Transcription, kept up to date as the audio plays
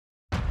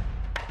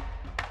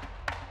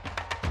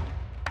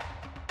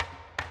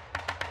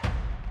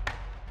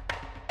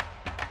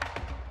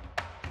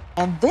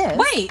And this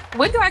Wait,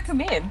 when do I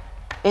come in?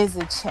 is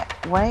a check.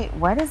 Wait,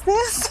 what is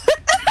this?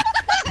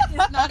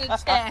 It's not a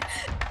check.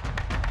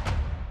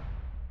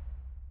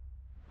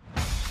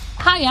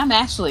 Hi, I'm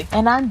Ashley.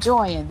 And I'm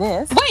Joy, and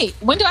this Wait,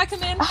 when do I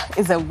come in?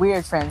 is a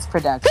Weird Friends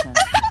production.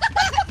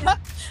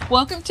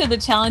 Welcome to the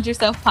Challenge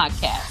Yourself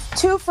podcast.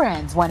 Two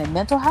friends, one in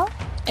mental health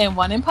And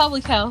one in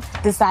public health,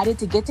 decided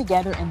to get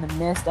together in the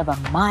midst of a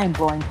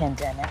mind-blowing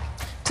pandemic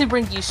to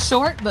bring you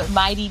short but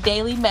mighty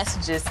daily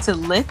messages to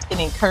lift and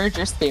encourage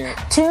your spirit.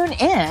 Tune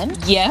in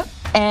Yep.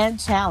 and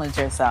challenge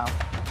yourself.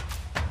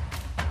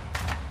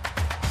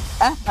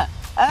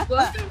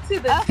 Welcome to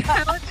the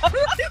Challenge.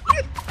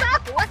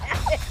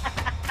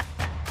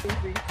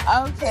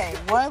 Okay,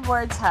 one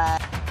more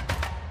time.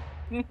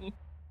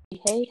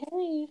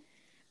 Hey.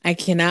 I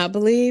cannot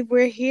believe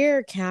we're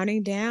here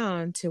counting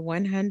down to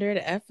 100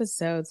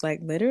 episodes. Like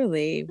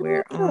literally,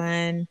 we're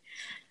on.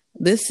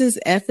 This is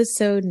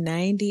episode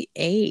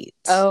 98.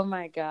 Oh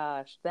my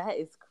gosh, that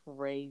is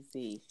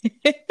crazy.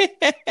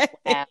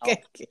 Wow.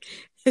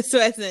 This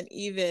wasn't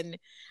even,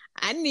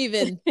 I didn't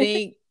even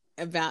think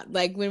about,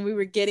 like, when we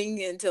were getting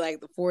into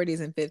like the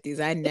 40s and 50s,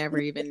 I never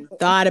even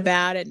thought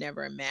about it,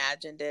 never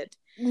imagined it.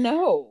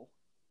 No.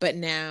 But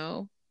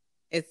now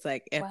it's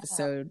like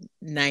episode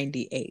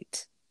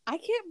 98. I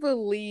can't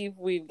believe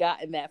we've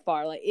gotten that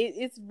far. Like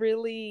it's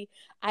really,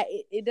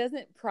 it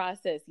doesn't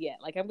process yet.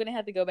 Like I'm gonna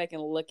have to go back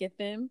and look at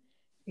them.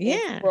 Yeah,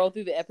 and scroll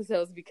through the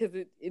episodes because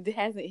it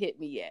hasn't hit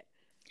me yet.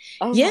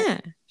 Oh yeah,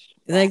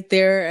 like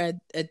there are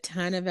a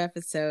ton of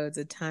episodes,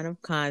 a ton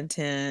of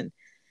content,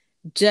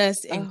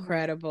 just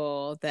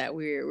incredible that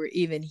we're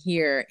even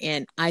here.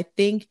 And I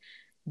think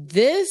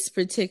this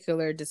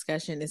particular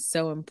discussion is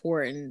so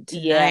important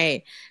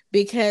tonight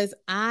because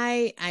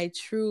I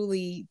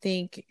truly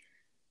think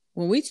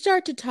when we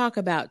start to talk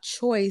about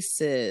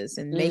choices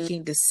and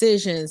making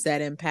decisions that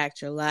impact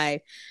your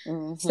life,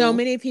 so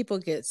many people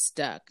get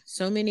stuck.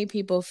 So many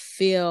people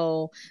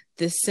feel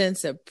this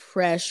sense of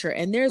pressure.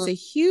 And there's a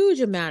huge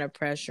amount of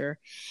pressure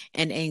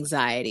and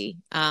anxiety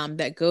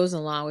that goes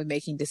along with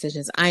making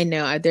decisions. I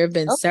know there have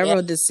been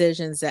several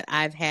decisions that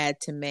I've had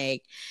to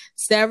make,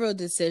 several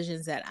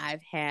decisions that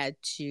I've had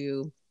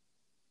to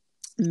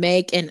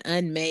make and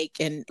unmake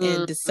and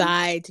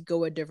decide to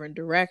go a different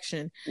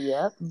direction.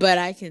 Yep. But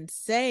I can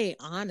say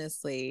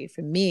honestly,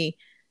 for me,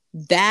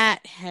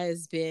 that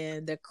has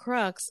been the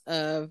crux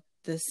of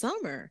the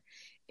summer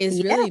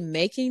is really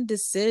making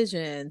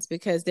decisions,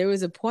 because there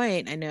was a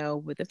point, I know,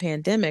 with the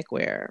pandemic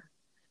where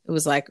it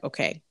was like,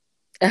 okay,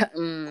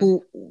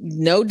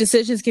 no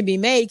decisions can be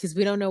made because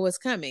we don't know what's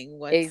coming.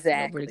 What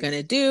we're going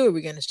to do? Are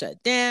we going to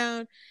shut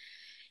down?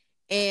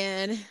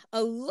 And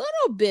a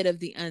little bit of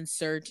the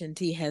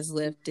uncertainty has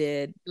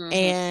lifted,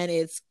 and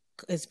it's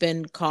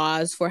been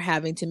cause for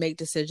having to make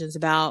decisions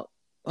about,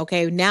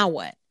 okay, now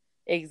what?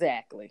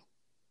 Exactly.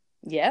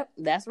 Yep,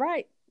 that's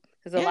right.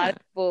 Because a lot of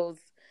people's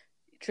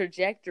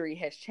trajectory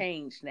has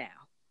changed now.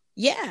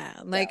 Yeah,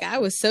 like I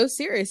was so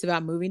serious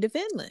about moving to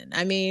Finland.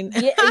 I mean,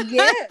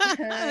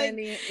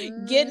 honey.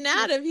 Getting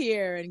out of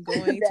here and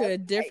going to a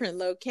different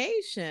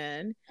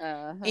location.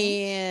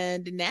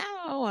 And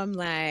now I'm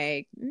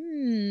like,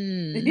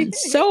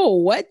 so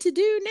what to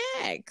do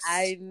next?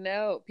 I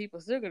know people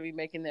still going to be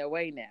making their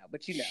way now,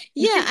 but you know.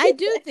 Yeah, I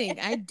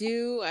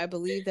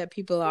believe that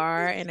people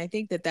are. And I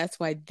think that that's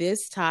why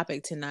this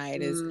topic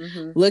tonight is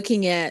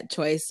looking at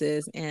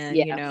choices and,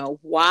 you know,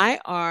 why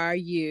are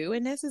you,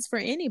 and this is for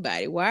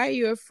anybody, why are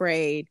you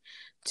afraid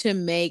to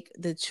make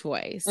the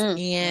choice?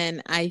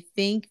 And I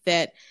think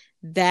that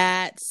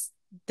that's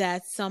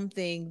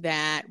something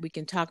that we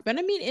can talk about.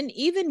 I mean, and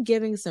even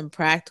giving some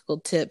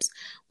practical tips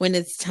when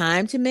it's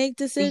time to make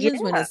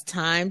decisions, when it's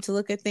time to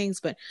look at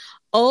things. But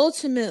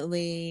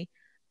ultimately,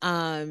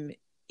 I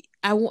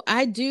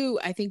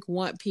think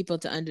want people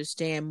to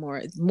understand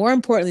more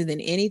importantly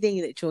than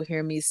anything that you'll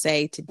hear me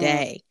say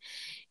today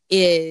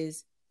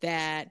is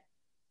that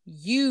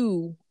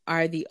you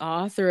are the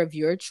author of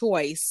your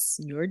choice,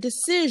 your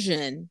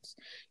decisions.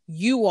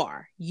 You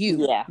are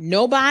you. Yeah.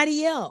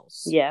 Nobody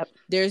else. Yep.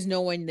 There's no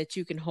one that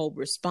you can hold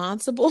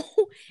responsible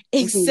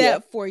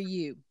except for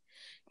you.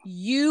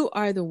 You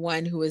are the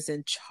one who is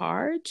in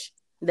charge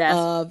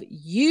of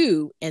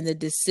you and the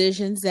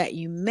decisions that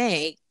you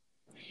make.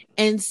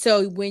 And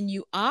so when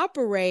you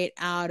operate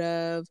out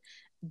of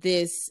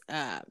this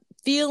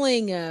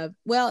feeling of,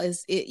 well,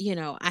 is it, you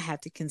know, I have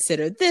to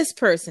consider this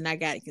person, I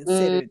got to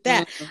consider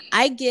that.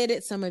 I get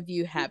it. Some of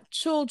you have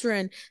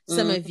children,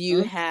 some of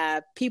you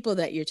have people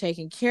that you're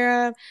taking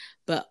care of,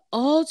 but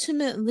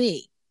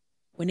ultimately,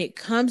 when it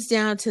comes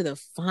down to the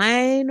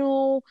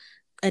final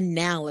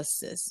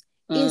analysis,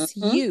 it's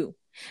you.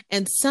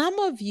 And some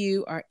of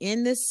you are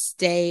in this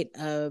state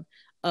of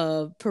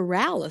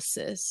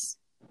paralysis.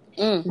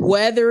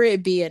 Whether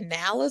it be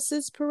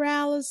analysis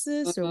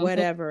paralysis or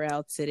whatever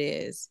else it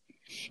is.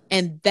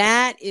 And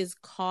that is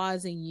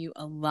causing you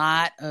a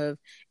lot of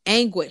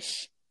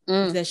anguish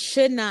that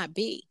should not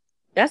be.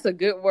 That's a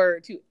good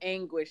word, to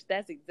anguish.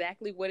 That's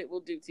exactly what it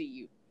will do to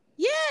you.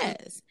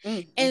 Yes.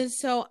 Mm-hmm. And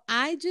so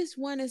I just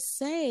want to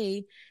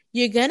say,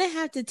 you're going to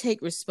have to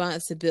take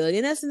responsibility.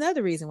 And that's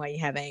another reason why you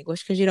have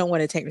anguish, because you don't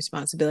want to take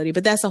responsibility.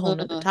 But that's a whole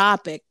nother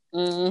topic.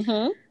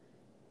 Mm-hmm.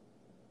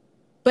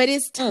 But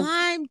it's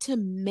time to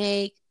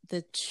make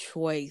the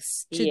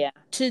choice,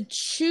 to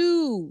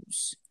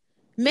choose.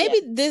 Maybe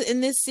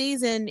in this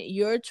season,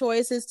 your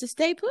choice is to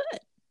stay put.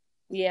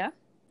 Yeah.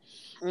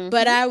 Mm-hmm.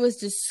 But I was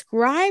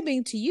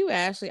describing to you,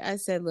 Ashley, I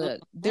said,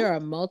 look, there are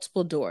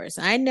multiple doors.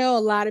 I know a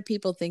lot of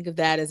people think of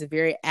that as a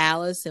very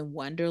Alice in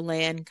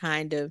Wonderland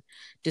kind of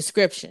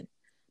description.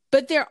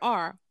 But there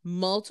are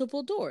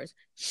multiple doors.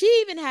 She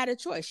even had a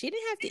choice. She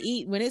didn't have to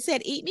eat. When it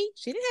said eat me,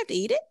 she didn't have to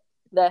eat it.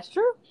 That's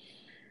true.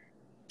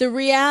 The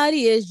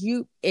reality is,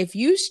 if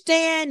you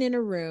stand in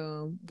a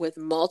room with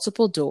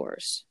multiple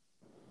doors,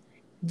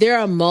 there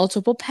are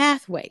multiple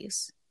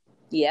pathways.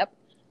 Yep.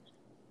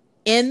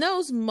 In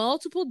those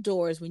multiple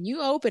doors, when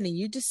you open and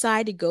you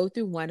decide to go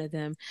through one of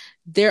them,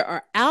 there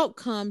are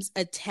outcomes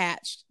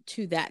attached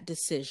to that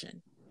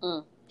decision.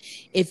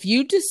 If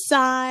you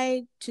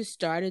decide to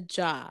start a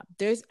job,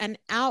 there's an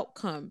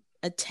outcome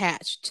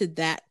attached to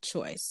that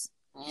choice.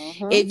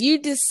 If you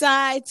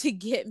decide to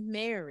get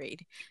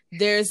married,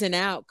 there's an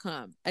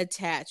outcome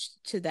attached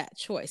to that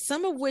choice,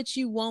 some of which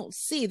you won't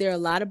see. There are a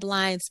lot of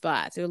blind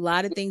spots. There are a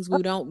lot of things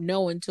we don't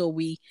know until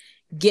we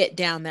get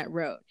down that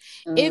road.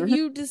 If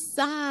you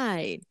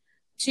decide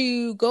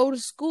to go to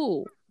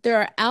school, there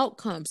are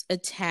outcomes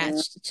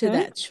attached to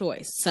that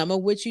choice, some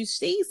of which you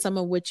see, some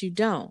of which you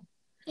don't.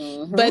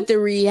 But the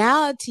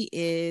reality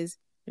is,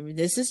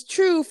 this is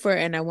true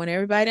and I want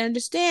everybody to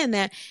understand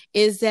that,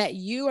 is that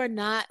you are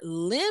not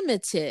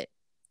limited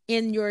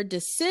in your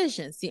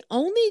decisions. The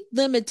only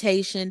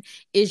limitation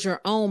is your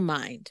own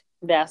mind.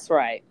 That's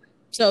right.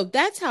 So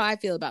that's how I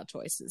feel about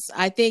choices.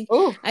 I think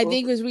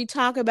as we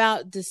talk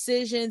about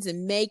decisions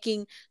and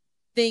making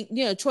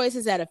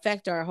choices that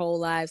affect our whole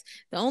lives,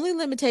 the only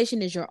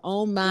limitation is your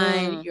own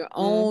mind, your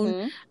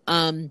own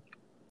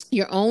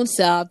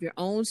self, your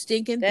own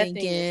stinking thinking.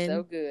 Thing is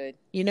so good.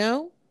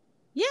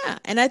 Yeah.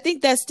 And I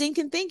think that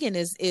stinking thinking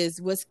is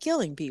what's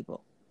killing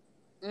people.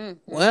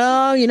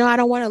 Well, I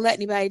don't want to let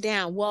anybody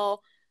down.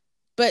 Well,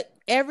 but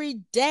every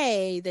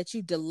day that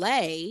you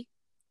delay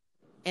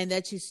and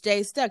that you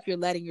stay stuck, you're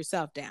letting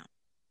yourself down.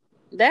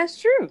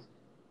 That's true.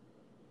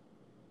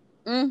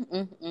 And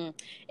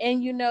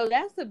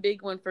that's a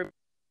big one for me.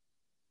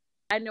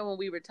 I know when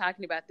we were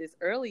talking about this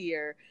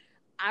earlier,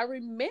 I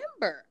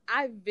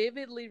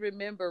vividly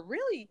remember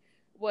really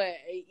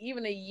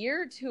even a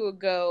year or two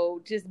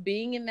ago, just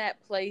being in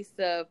that place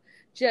of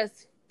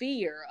just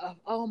fear of,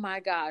 oh my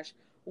gosh,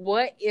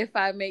 what if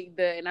I make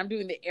and I'm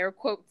doing the air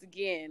quotes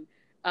again,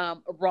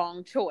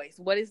 wrong choice?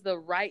 What is the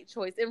right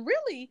choice? And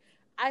really,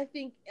 I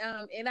think,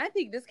 and I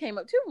think this came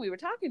up too when we were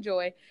talking,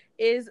 Joy,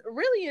 is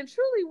really and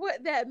truly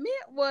what that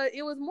meant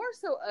it was more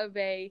so of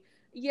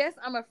yes,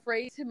 I'm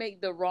afraid to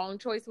make the wrong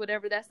choice,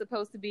 whatever that's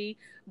supposed to be,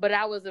 but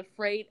I was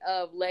afraid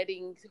of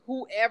letting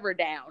whoever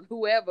down,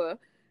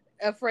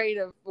 afraid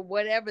of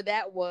whatever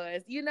that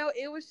was.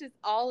 It was just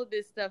all of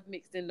this stuff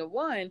mixed into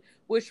one,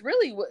 which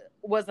really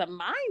was a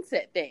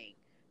mindset thing,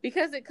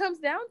 because it comes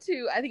down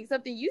to, I think,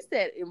 something you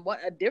said in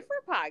a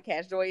different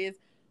podcast, Joy, is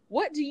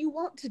what do you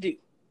want to do?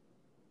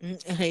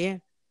 Yeah.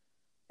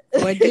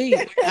 What do you?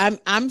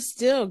 I'm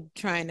still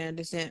trying to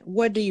understand.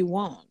 What do you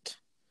want?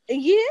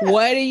 Yeah.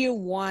 What do you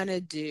want to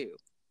do?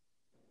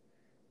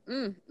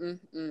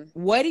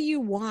 What do you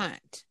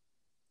want?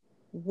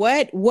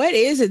 What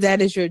is it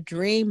that is your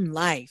dream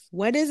life?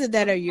 What is it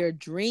that are your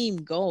dream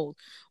goals?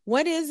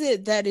 What is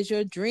it that is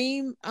your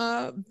dream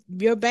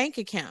your bank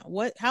account?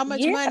 How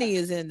much money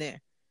is in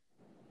there?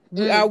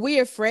 Are we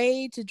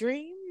afraid to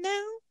dream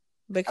now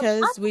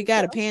because we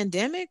got a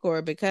pandemic,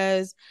 or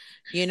because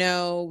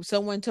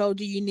someone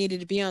told you needed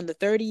to be on the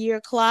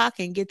 30-year clock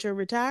and get your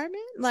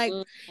retirement? Like,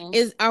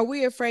 are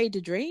we afraid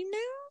to dream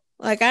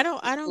now? Like, I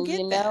don't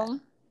get that.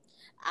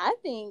 I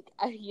think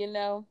I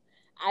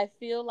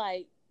feel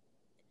like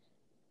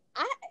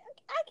I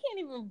can't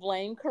even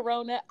blame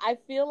Corona. I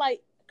feel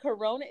like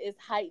Corona is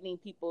heightening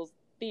people's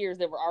fears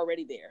that were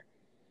already there,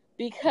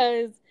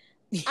 because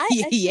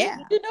yeah,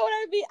 you know what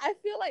I mean? I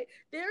feel like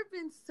there have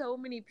been so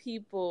many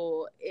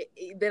people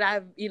that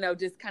I've,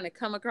 just kind of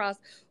come across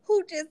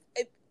who just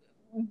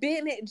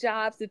been at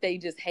jobs that they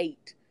just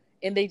hate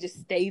and they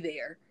just stay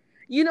there.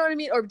 You know what I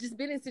mean? Or just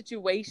been in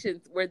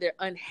situations where they're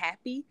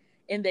unhappy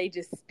and they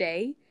just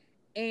stay.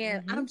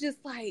 And I'm just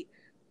like,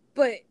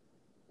 but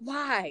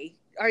why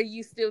are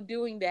you still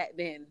doing that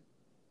then?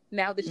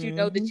 Now that you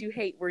know that you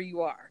hate where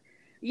you are,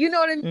 you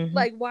know what I mean?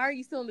 Like, why are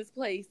you still in this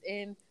place?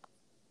 And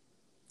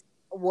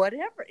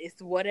whatever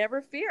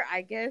fear,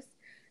 I guess,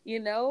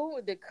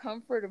 the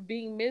comfort of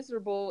being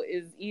miserable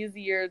is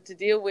easier to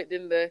deal with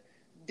than the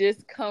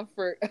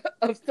discomfort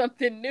of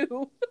something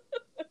new.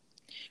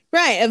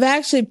 Right. Of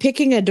actually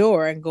picking a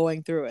door and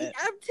going through it.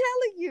 I'm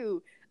telling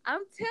you.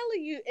 And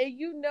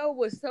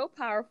what's so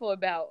powerful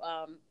about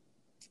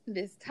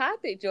this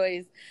topic, Joy,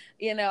 is,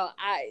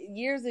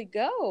 years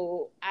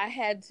ago, I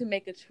had to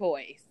make a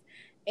choice.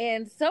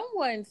 And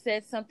someone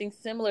said something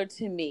similar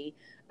to me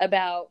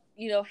about,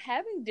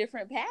 having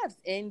different paths.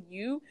 And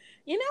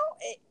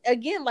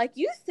again, like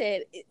you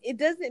said, it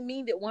doesn't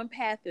mean that one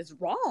path is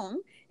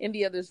wrong and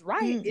the other's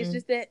right. Mm-mm. It's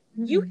just that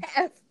you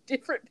have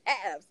different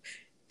paths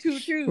to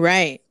choose.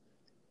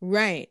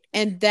 Right.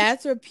 And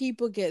that's where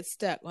people get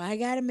stuck. Well, I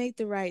got to make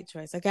the right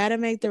choice. I got to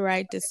make the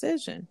right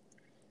decision.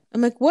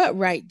 I'm like, what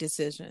right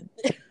decision?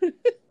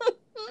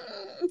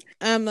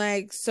 I'm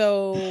like,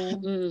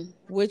 so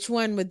which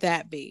one would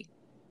that be?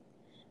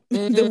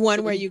 The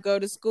one where you go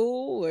to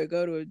school or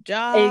go to a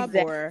job?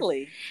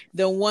 Exactly. Or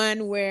the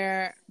one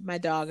where my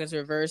dog is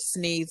reverse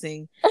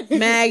sneezing?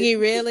 Maggie,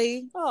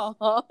 really?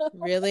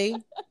 Really?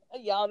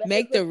 Y'all,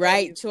 make the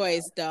right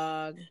choice,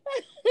 dog.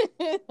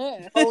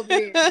 Hold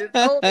it in. Just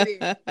hold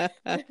it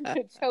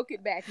in. Choke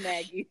it back,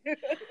 Maggie.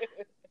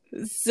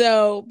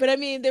 So, but I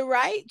mean, the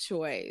right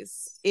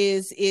choice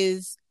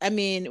is, I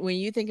mean, when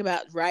you think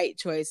about right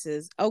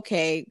choices,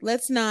 okay,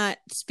 let's not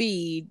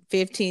speed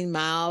 15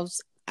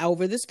 miles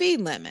over the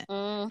speed limit.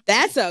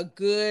 That's a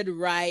good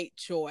right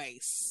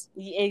choice.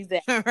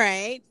 Exactly. All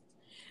right.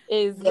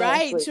 Exactly.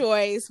 Right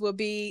choice will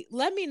be,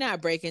 let me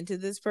not break into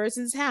this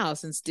person's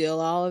house and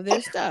steal all of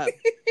their stuff.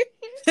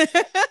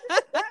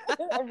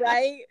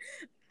 Right.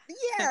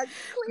 Yeah,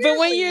 clearly. But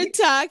when you're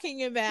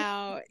talking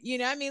about,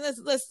 I mean,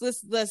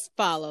 let's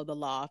follow the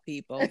law,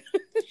 people.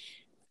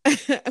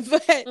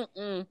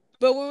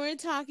 But when we're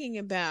talking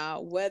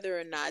about whether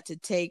or not to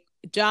take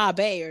job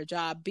A or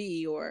job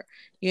B, or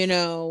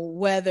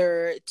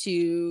whether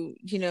to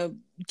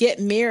get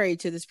married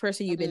to this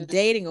person you've been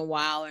dating a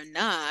while or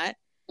not,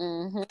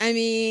 I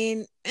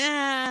mean,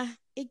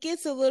 it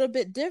gets a little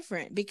bit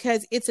different,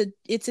 because it's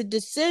a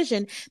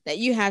decision that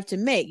you have to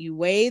make. You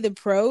weigh the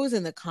pros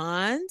and the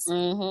cons.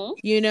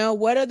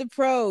 What are the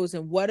pros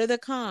and what are the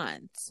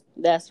cons?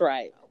 That's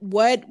right.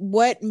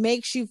 What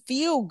makes you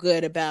feel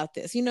good about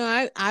this?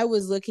 I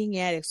was looking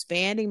at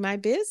expanding my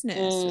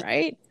business,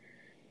 right?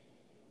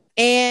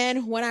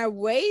 And when I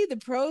weighed the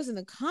pros and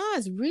the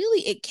cons,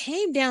 really, it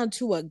came down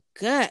to a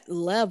gut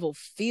level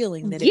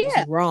feeling that it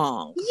was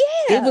wrong.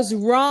 Yeah. It was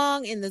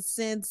wrong in the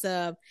sense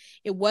of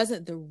it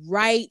wasn't the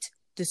right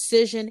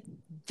decision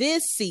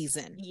this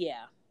season.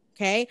 Yeah.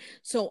 Okay.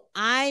 So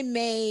I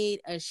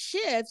made a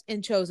shift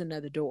and chose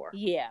another door.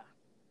 Yeah.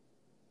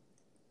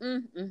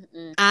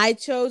 I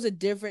chose a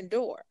different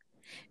door.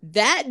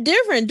 That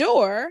different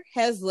door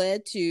has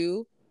led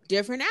to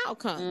different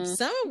outcomes,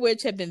 some of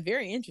which have been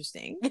very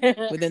interesting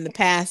within the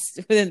past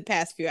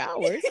few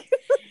hours.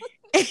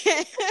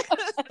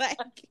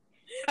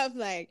 I'm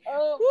like,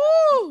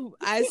 woo!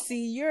 I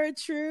see your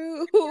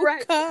true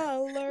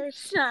color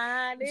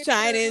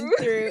shining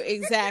through.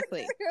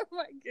 Exactly. Oh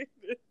my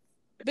goodness.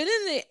 But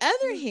on the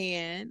other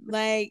hand,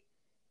 like,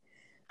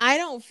 I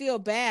don't feel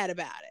bad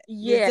about it.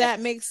 Yes. Does that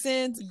make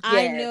sense? Yes.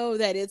 I know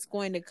that it's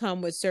going to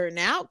come with certain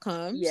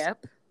outcomes.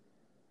 Yep.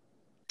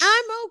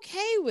 I'm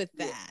okay with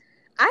that. Yeah.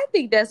 I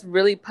think that's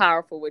really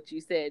powerful what you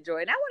said,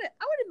 Joy. And I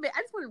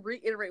just want to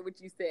reiterate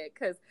what you said,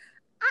 because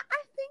I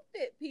think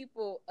that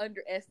people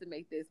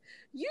underestimate this.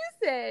 You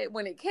said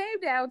when it came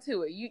down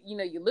to it,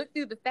 you look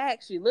through the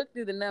facts, you look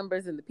through the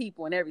numbers and the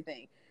people and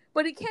everything,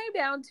 but it came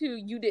down to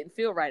you didn't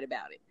feel right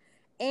about it.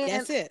 And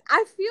that's it.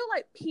 I feel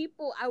like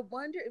I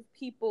wonder if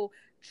people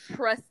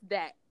trust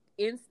that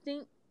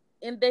instinct.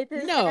 And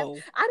no,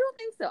 I don't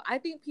think so. I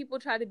think people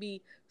try to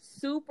be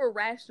super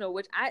rational,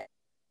 which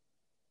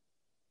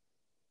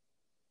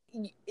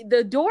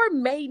the door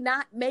may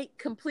not make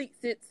complete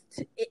sense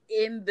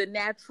in the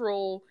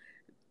natural,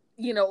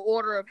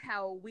 order of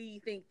how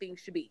we think things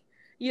should be.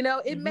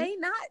 It may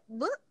not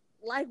look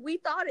like we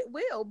thought it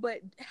will, but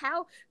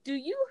how do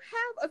you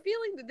have a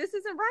feeling that this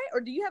isn't right? Or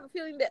do you have a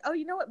feeling that, oh,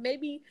 you know what,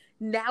 maybe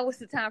now is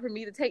the time for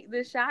me to take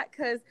this shot?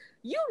 Because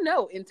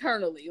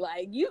internally,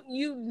 like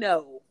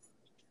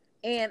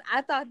and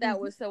I thought that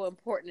was so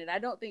important. And I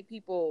don't think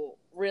people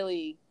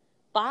really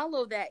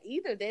follow that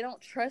either. They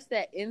don't trust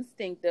that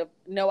instinct of,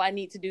 no, I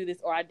need to do this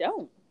or I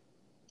don't.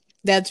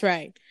 That's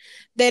right.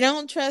 They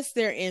don't trust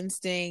their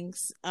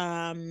instincts,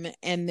 and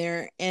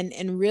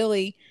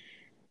really,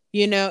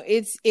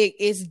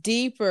 it's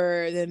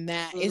deeper than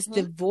that. It's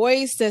the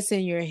voice that's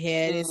in your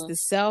head. It's the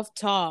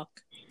self-talk.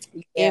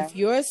 Yeah. If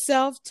your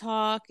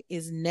self-talk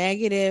is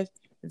negative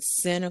and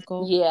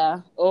cynical,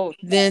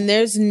 then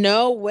there's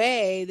no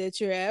way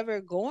that you're ever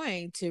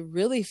going to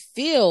really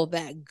feel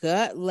that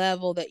gut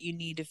level that you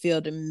need to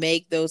feel to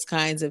make those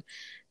kinds of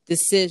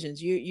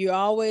decisions. You're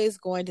always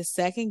going to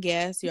second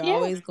guess. You're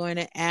always going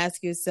to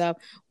ask yourself,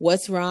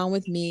 what's wrong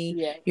with me?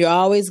 Yeah. You're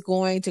always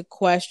going to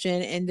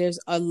question, and there's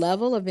a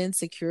level of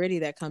insecurity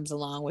that comes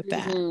along with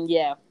that.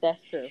 Yeah, that's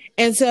true.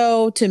 And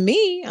so to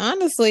me,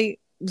 honestly,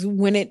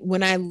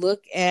 when I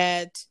look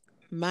at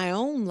my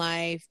own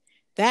life,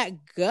 that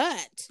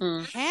gut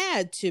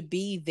had to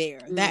be there.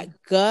 That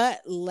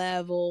gut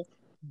level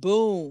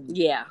boom.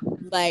 Yeah.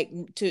 Like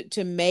to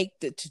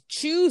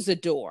choose a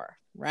door.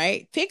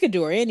 Right? Pick a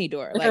door, any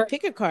door. Like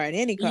pick a card,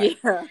 any card.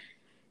 Yeah.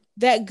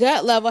 that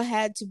gut level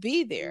had to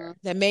be there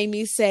that made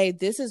me say,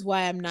 this is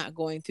why I'm not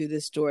going through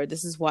this door.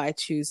 This is why I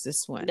choose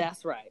this one.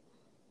 That's right.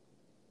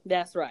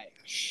 That's right.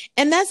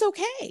 And that's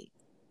okay.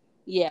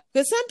 Yeah.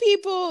 Because some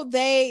people,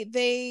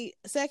 they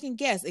second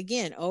guess.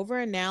 Again,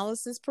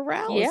 over-analysis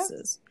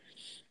paralysis. Yeah.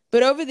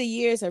 But over the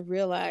years, I've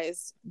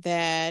realized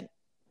that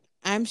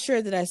I'm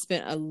sure that I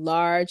spent a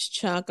large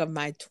chunk of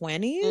my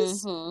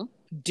 20s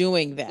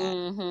doing that.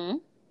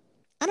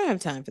 I don't have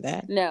time for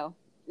that. No.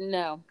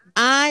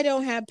 I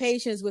don't have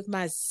patience with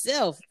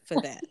myself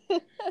for that.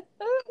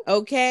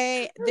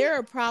 Okay.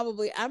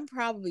 I'm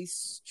probably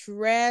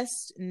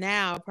stressed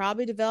now,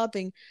 probably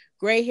developing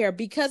gray hair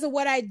because of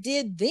what I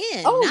did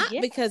then, not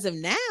because of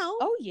now.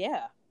 Oh,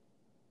 yeah.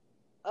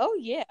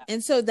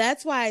 And so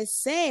that's why I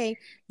say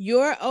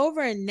your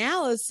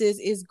over-analysis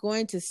is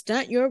going to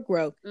stunt your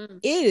growth.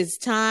 It is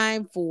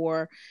time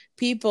for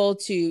people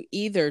to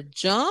either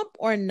jump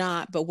or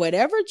not, but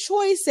whatever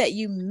choice that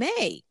you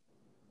make,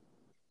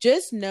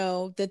 just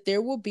know that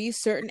there will be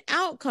certain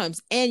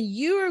outcomes and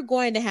you are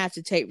going to have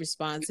to take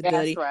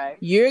responsibility. That's right.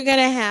 You're going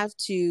to have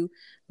to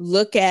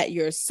look at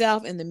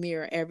yourself in the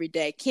mirror every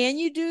day. Can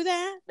you do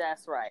that?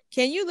 That's right.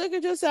 Can you look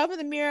at yourself in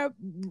the mirror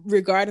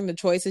regarding the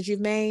choices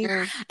you've made?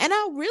 And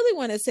I really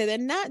want to say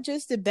that not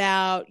just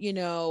about,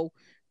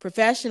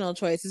 professional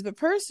choices, but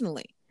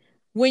personally.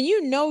 When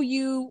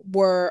you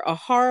were a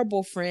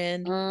horrible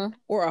friend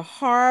or a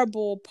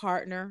horrible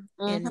partner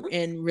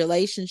in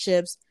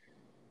relationships,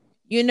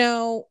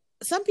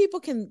 some people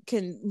can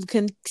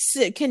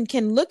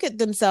look at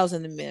themselves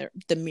in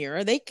the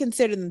mirror. They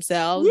consider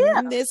themselves,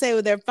 they say,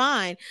 well, they're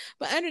fine,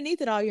 but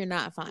underneath it all, you're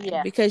not fine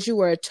because you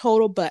were a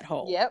total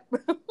butthole. Yep.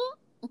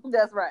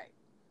 That's right.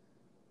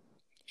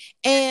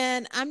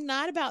 And I'm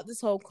not about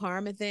this whole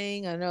karma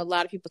thing. I know a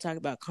lot of people talk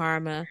about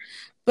karma,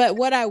 but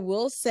what I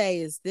will say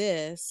is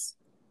this,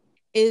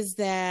 is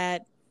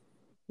that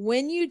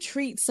when you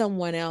treat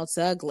someone else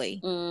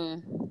ugly,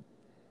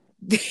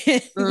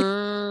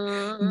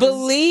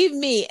 believe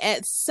me,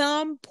 at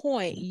some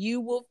point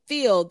you will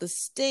feel the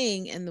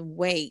sting and the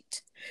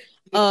weight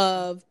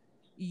of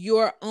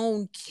your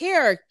own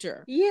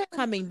character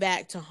coming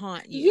back to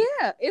haunt you.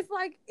 Yeah, it's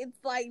like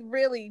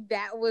really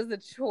that was a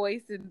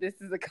choice and this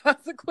is a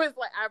consequence.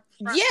 Like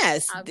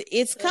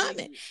it's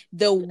coming.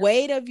 The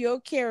weight of your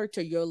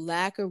character, your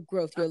lack of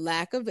growth, your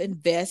lack of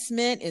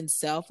investment in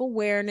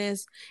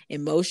self-awareness,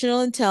 emotional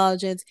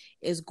intelligence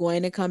is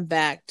going to come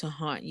back to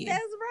haunt you.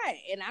 That's right.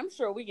 And I'm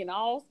sure we can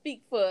all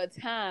speak for a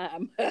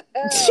time where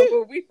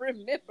we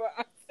remember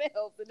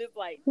ourselves and it's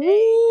like,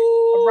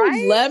 hey,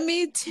 right? Let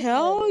me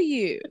tell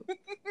you.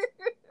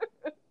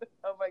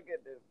 Oh my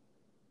goodness.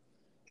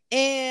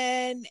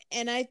 And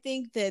I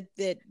think that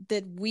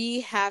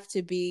we have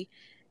to be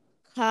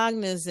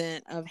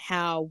cognizant of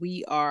how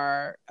we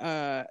are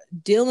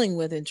dealing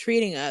with and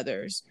treating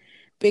others.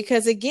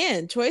 Because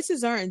again,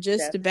 choices aren't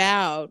just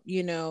about,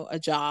 a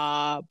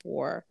job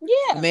or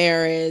a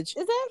marriage.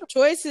 Exactly.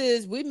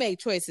 Choices, we make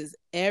choices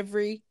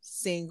every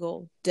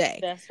single day.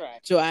 That's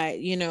right. So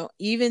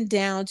even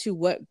down to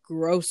what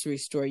grocery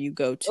store you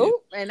go to.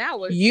 Ooh, and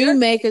you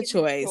make a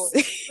choice.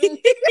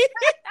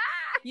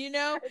 You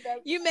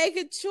make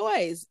a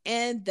choice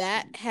and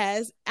that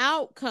has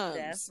outcomes.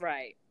 That's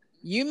right.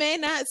 You may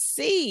not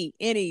see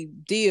any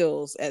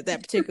deals at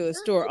that particular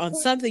store on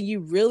something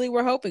you really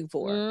were hoping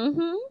for.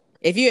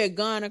 If you had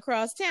gone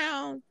across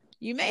town,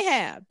 you may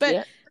have.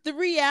 But the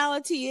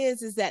reality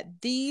is that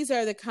these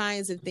are the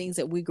kinds of things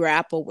that we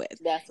grapple with.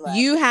 That's right.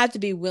 You have to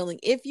be willing.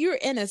 If you're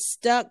in a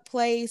stuck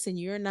place and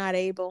you're not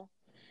able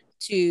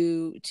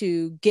to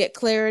get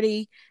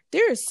clarity,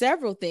 there are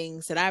several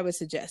things that I would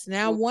suggest.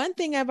 Now, one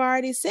thing I've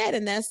already said,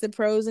 and that's the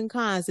pros and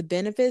cons, the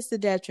benefits, the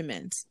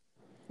detriments.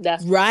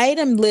 Write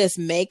a list.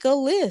 Make a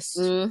list.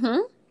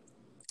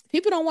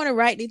 People don't want to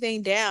write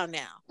anything down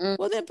now.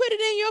 Well, then put it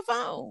in your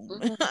phone.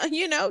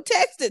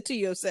 Text it to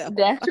yourself.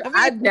 That's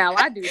I do that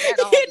all the time.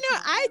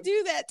 I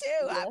do that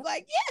too. Yeah. I'm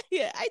like,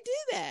 I do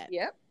that.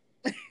 Yep.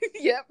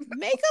 Yep.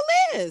 Make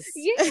a list.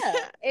 Yeah.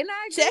 And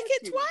I check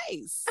it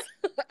twice.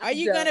 Are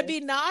you going to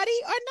be naughty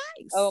or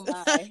nice? Oh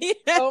my.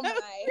 Oh my.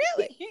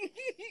 Really?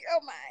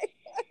 Oh my.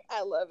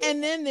 I love it.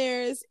 And then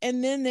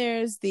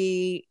there's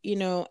the,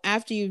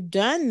 after you've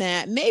done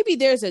that, maybe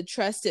there's a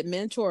trusted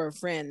mentor or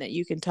friend that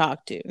you can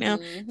talk to. Now,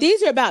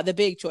 these are about the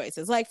big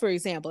choices. Like, for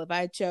example, if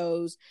I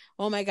chose,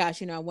 oh my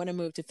gosh, I want to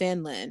move to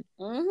Finland,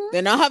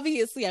 then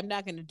obviously I'm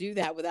not going to do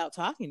that without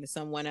talking to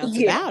someone else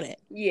about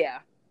it. Yeah.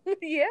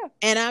 Yeah.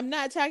 And I'm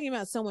not talking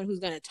about someone who's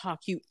going to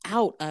talk you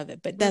out of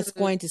it, but that's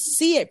going to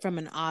see it from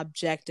an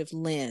objective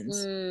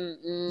lens.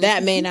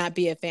 That may not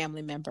be a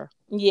family member.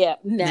 Yeah.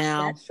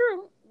 Now, that's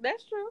true.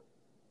 That's true.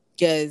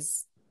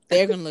 Because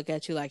they're going to look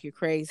at you like you're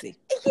crazy.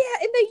 Yeah,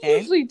 and they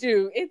usually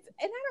do. And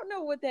I don't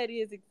know what that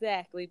is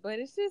exactly, but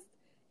it's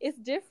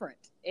different.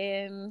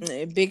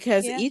 And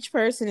because each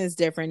person is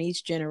different,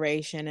 each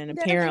generation. And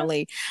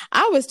apparently,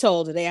 I was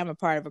told today I'm a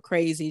part of a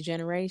crazy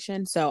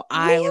generation. So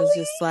I was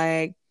just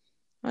like,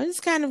 I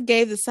just kind of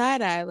gave the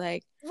side eye,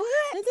 like, what?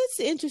 That's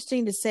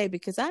interesting to say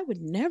because I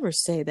would never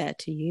say that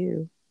to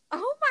you.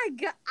 Oh my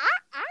God.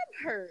 I've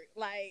hurt.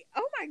 Like,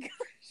 oh my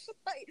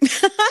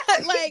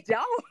gosh, like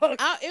dog.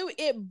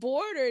 It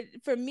bordered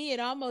for me. It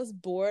almost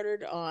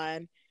bordered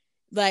on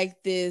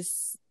like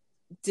this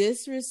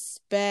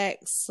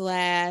disrespect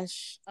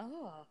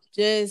 /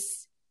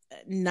 just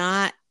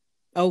not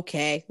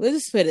okay. We'll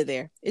just put it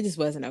there. It just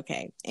wasn't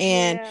okay.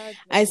 And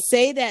I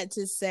say that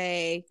to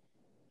say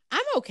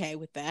I'm okay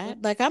with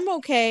that. Like, I'm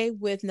okay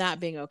with not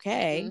being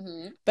okay.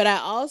 But I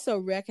also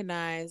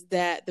recognize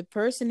that the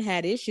person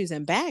had issues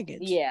and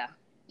baggage. Yeah.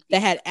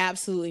 That had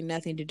absolutely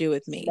nothing to do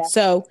with me.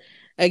 So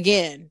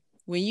again,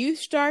 when you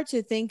start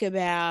to think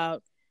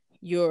about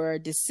your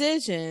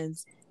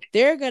decisions,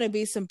 there are going to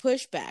be some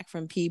pushback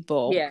from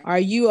people. Yeah. Are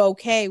you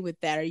okay with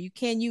that?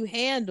 Can you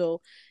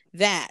handle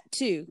that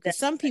too? Because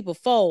some people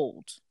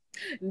fold.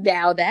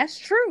 Now that's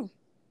true.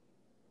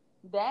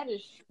 That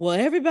is true. Well,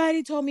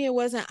 everybody told me it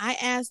wasn't. I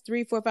asked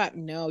 3, 4, 5.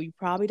 No, you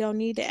probably don't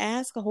need to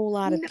ask a whole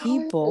lot of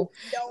people.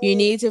 No. You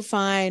need to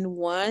find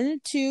 1,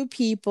 2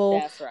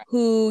 people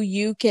who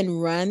you can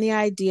run the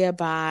idea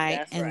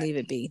by and leave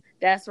it be.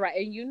 That's right.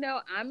 And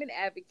I'm an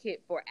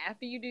advocate for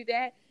after you do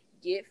that,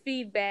 get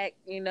feedback,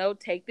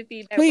 take the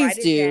feedback, write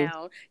it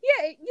down.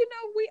 Yeah,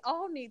 we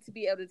all need to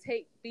be able to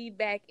take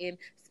feedback, and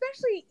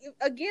especially,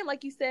 again,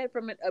 like you said,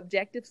 from an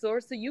objective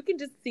source, so you can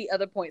just see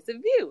other points of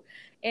view.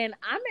 And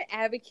I'm an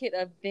advocate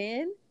of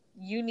then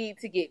you need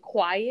to get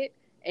quiet,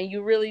 and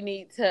you really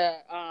need to,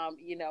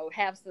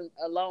 have some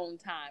alone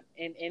time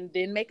and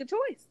then make a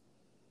choice.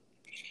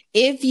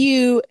 If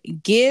you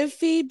give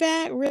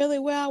feedback really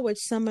well, which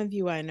some of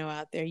you I know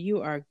out there,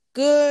 you are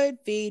good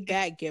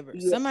feedback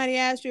givers. Yeah. Somebody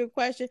asks you a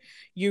question,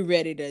 you're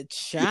ready to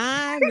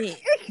chime in.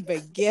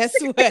 But guess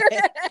what?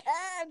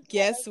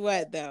 Guess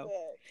what, though?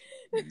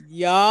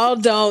 Y'all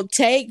don't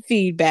take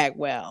feedback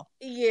well.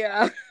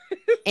 Yeah.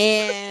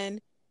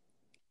 And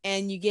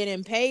you get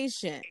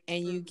impatient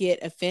and you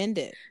get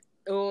offended.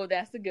 Oh,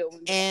 that's a good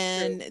one.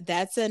 And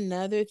that's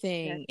another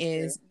thing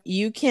is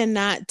you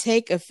cannot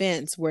take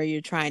offense where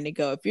you're trying to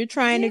go. If you're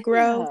trying to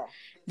grow,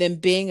 then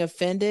being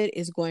offended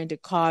is going to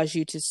cause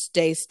you to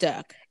stay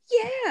stuck.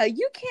 Yeah,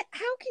 you can't.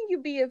 How can you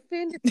be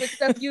offended for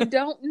stuff you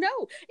don't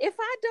know? If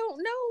I don't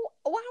know,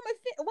 why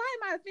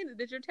am I offended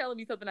that you're telling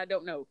me something I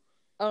don't know?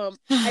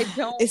 I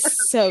don't. It's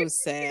so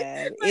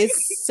sad.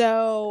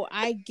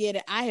 I get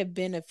it. I have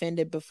been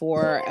offended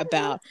before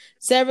about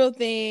several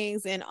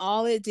things, and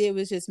all it did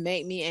was just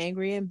make me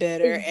angry and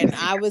bitter. And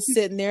I was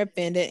sitting there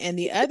offended, and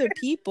the other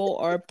people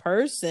or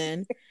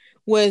person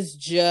was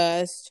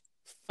just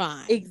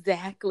fine.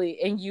 Exactly.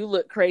 And you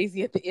look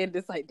crazy at the end.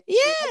 It's like,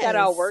 I got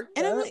all worked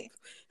up. I'm like,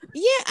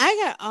 I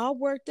got all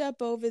worked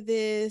up over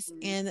this,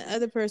 and the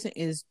other person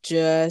is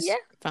just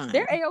fine.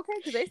 They're A-okay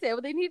because they said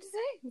what they need to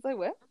say. It's like,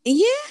 well.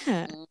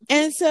 Yeah.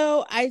 And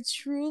so I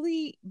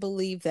truly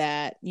believe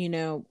that,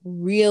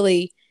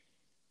 really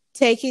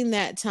taking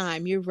that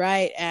time, you're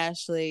right,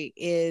 Ashley,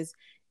 is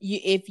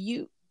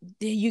you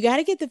got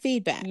to get the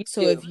feedback.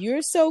 If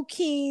you're so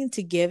keen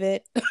to give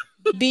it,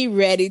 be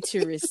ready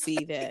to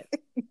receive it.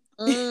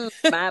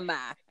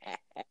 My.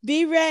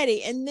 Be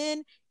ready. And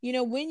then,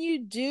 when you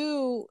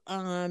do,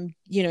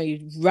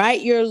 you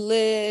write your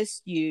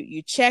list,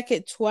 you check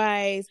it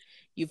twice,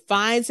 you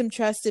find some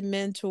trusted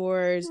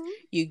mentors,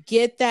 you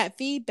get that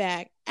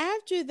feedback.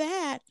 After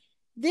that,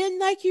 then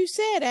like you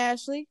said,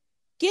 Ashley,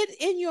 get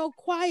in your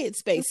quiet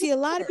space. See, a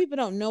lot of people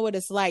don't know what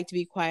it's like to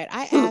be quiet.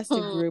 I asked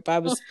a group, I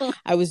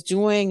was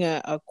doing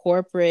a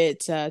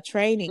corporate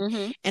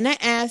training, and I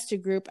asked a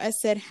group, I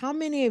said, how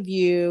many of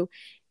you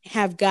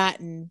have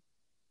gotten,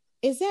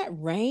 is that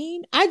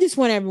rain? I just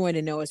want everyone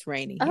to know it's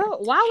raining here. Oh,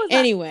 why was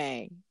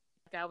anyway?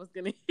 I was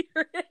gonna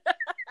hear it.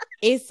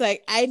 It's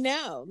like, I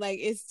know, like,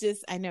 it's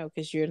just, I know,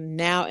 because you're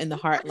now in the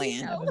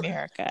heartland of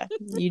America.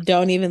 You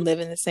don't even live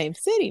in the same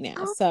city now.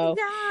 Oh so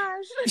my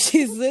gosh.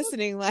 She's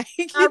listening like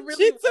I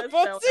really she's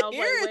supposed to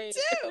hear it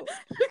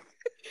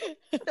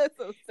too. That's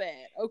so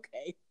sad.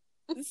 Okay.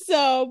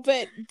 So,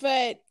 but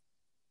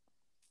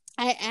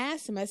I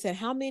asked him, I said,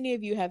 how many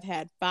of you have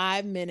had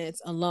 5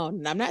 minutes alone?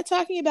 And I'm not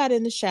talking about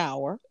in the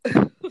shower.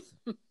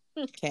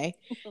 Okay.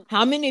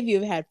 How many of you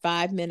have had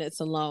 5 minutes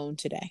alone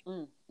today?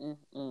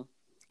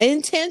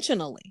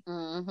 Intentionally?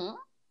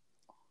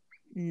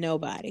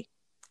 Nobody.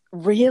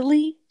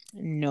 Really?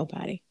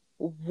 Nobody.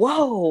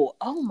 Whoa.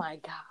 Oh my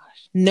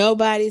gosh.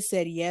 Nobody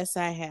said, yes,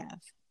 I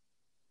have.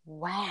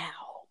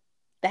 Wow.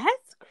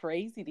 That's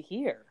crazy to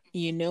hear.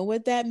 You know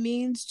what that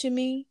means to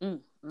me?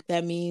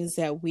 That means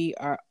that we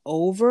are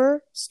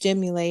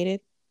overstimulated.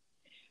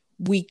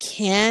 We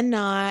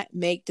cannot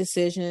make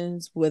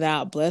decisions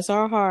without, bless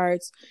our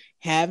hearts,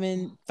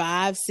 having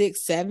 5,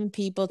 6, 7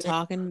 people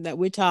talking that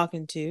we're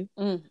talking to.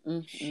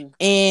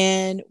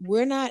 And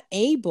we're not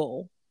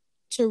able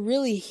to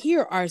really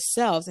hear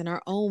ourselves in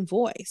our own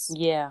voice.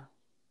 Yeah.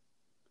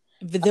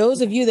 For those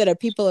of you that are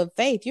people of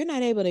faith, you're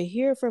not able to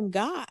hear from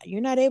God.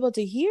 You're not able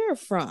to hear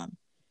from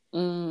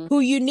who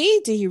you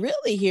need to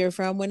really hear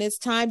from when it's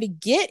time to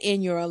get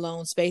in your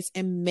alone space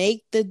and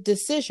make the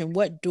decision.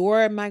 What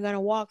door am I going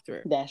to walk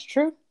through? That's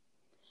true.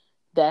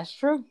 That's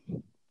true.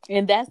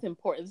 And that's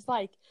important. It's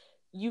like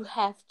you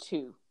have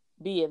to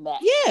be in that.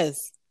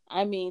 Yes.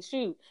 I mean,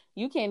 shoot,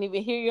 you can't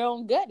even hear your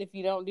own gut if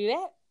you don't do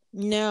that.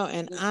 No,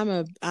 and I'm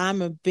an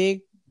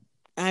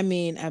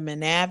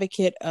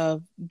advocate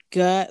of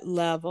gut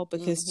level,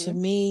 because to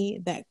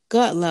me, that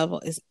gut level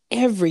is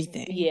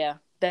everything. Yeah,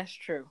 that's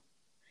true.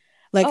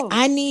 Like,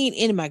 I need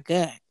in my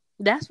gut.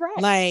 That's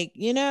right. Like,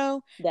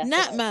 not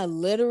right. My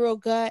literal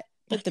gut,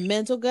 but the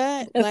mental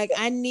gut. Like,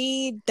 I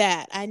need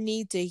that. I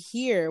need to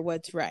hear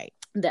what's right.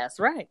 That's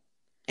right.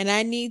 And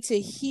I need to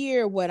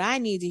hear what I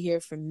need to hear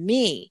from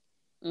me.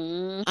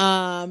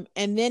 And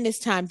then it's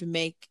time to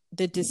make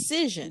the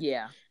decision.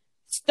 Yeah.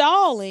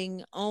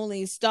 Stalling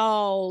only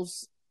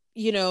stalls,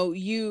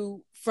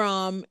 you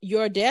from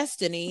your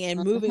destiny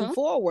and moving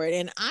forward.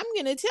 And I'm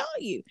going to tell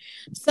you,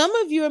 some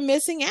of you are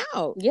missing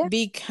out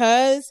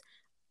because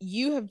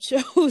you have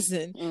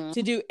chosen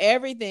to do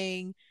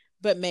everything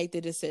but make the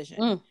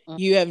decision.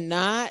 You have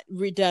not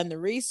redone the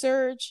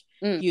research.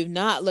 You've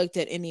not looked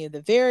at any of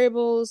the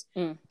variables.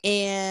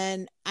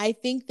 And I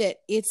think that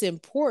it's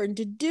important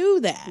to do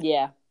that.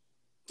 Yeah.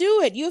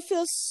 Do it. You'll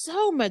feel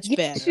so much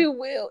better. Yes, you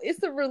will.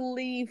 It's a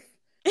relief.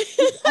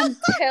 I'm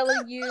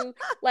telling you,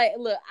 like,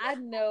 look, I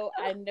know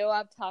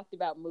I've talked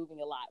about moving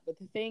a lot, but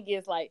the thing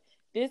is, like,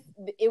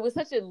 it was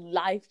such a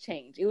life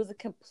change. It was a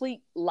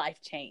complete life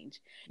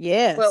change.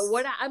 Yes. But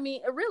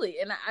really,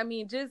 and I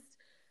mean, just,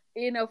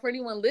 for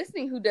anyone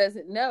listening who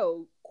doesn't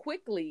know,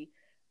 quickly,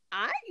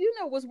 I,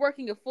 was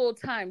working a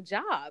full-time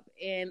job,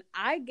 and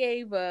I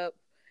gave up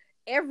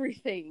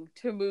everything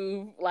to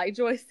move, like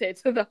Joyce said,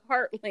 to the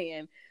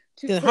heartland.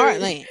 To the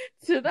heartland,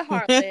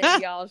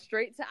 y'all,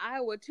 straight to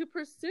Iowa to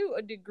pursue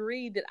a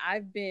degree that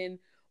I've been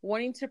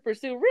wanting to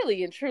pursue,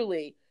 really and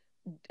truly,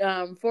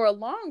 for a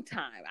long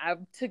time. I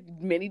took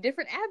many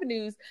different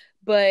avenues,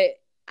 but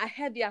I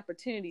had the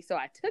opportunity, so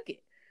I took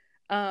it.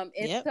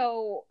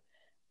 So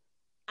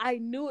I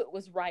knew it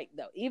was right,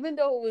 though, even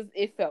though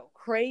it felt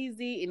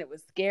crazy and it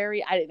was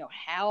scary. I didn't know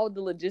how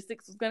the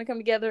logistics was going to come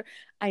together.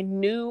 I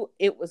knew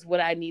it was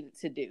what I needed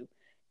to do,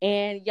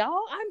 and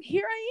y'all,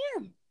 here I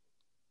am.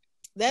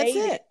 That's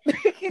it.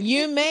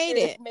 You made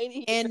it.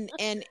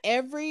 And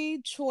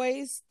every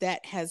choice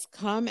that has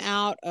come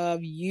out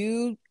of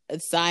you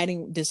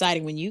deciding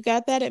when you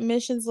got that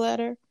admissions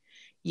letter,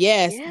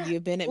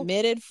 you've been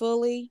admitted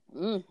fully.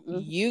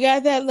 You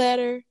got that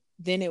letter.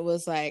 Then it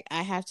was like,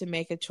 I have to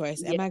make a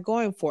choice. Am I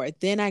going for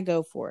it? Then I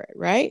go for it,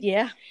 right?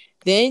 Yeah.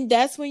 Then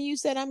that's when you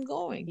said, I'm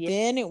going. Yep.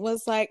 Then it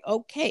was like,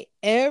 okay,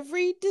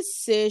 every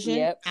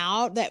decision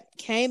that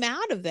came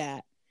out of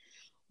that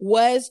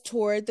was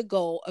toward the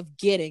goal of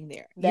getting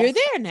there. You're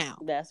there now.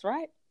 That's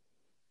right.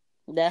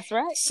 That's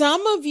right.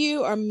 Some of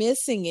you are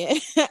missing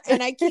it.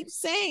 And I keep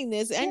saying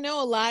this. I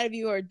know a lot of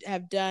you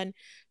have done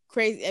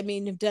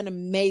have done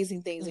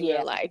amazing things in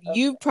your life. Okay.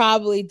 You've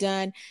probably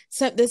done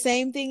the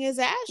same thing as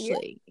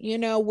Ashley,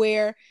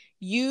 where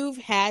you've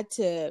had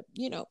to,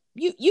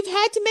 you've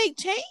had to make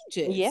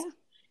changes. Yeah.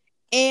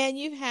 And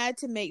you've had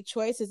to make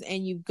choices,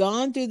 and you've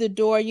gone through the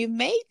door, you've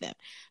made them.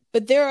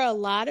 But there are a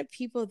lot of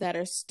people that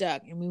are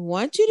stuck, and we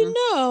want you to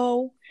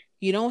know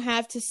you don't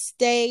have to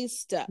stay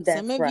stuck.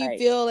 Some of you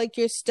feel like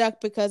you're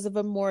stuck because of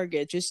a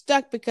mortgage. You're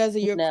stuck because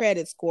of your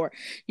credit score.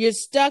 You're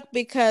stuck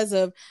because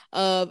of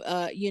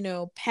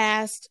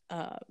past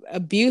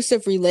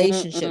abusive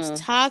relationships,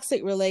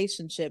 toxic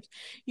relationships.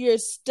 You're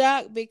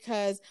stuck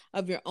because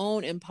of your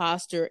own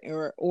imposter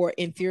or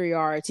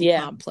inferiority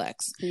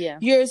complex. Yeah.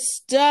 You're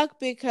stuck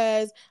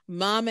because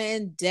mama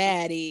and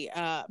daddy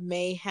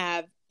may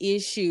have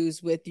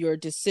issues with your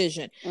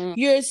decision.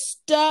 You're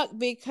stuck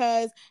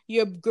because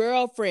your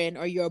girlfriend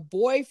or your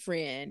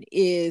boyfriend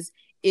is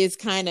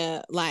kind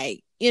of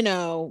like,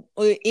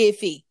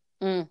 iffy.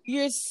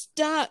 You're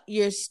stuck.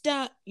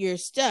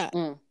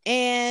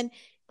 And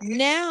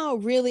now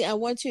really I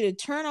want you to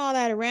turn all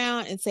that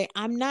around and say,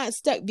 I'm not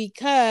stuck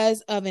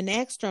because of an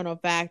external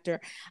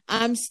factor.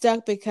 I'm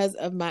stuck because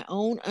of my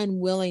own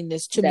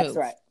unwillingness to move.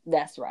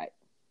 That's right.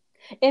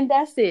 And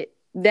that's it.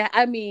 That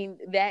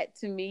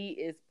to me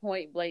is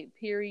point blank,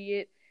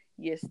 period.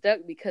 You're stuck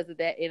because of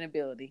that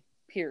inability,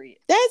 period.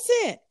 That's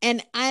it.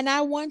 And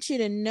I want you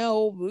to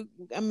know,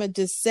 I'm going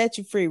to just set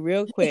you free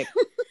real quick.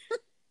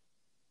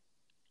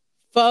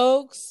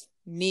 Folks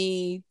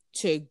need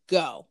to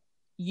go.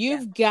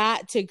 You've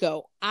got to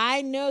go.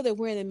 I know that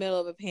we're in the middle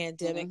of a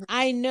pandemic.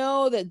 I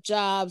know that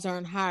jobs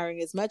aren't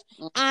hiring as much.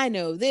 I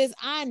know this.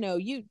 I know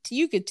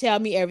you could tell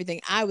me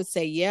everything. I would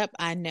say, yep,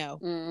 I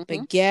know.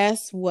 But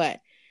guess what?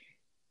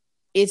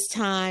 It's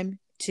time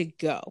to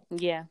go.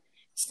 Yeah.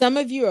 Some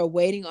of you are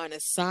waiting on a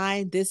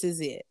sign. This is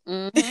it.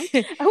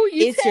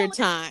 It's your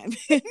time.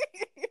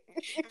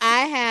 I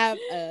have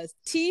a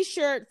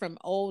t-shirt from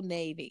Old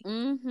Navy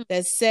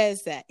that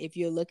says that if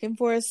you're looking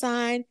for a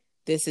sign,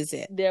 this is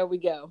it. There we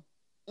go.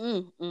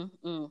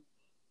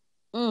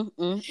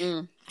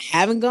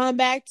 Haven't gone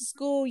back to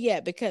school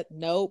yet because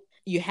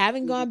you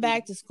haven't gone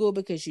back to school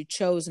because you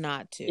chose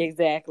not to.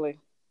 Exactly.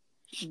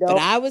 But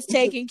I was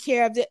taking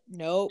care of it.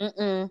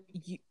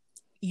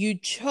 You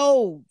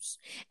chose.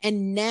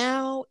 And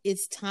now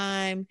it's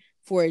time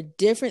for a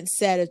different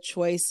set of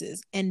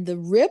choices, and the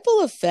ripple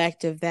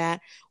effect of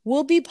that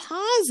will be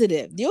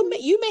positive.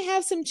 You may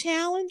have some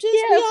challenges.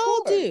 Yeah, we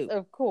all do,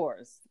 of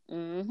course.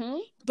 Mm-hmm.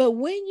 But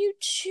when you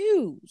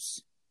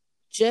choose,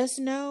 just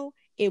know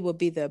it will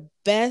be the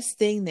best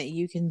thing that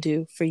you can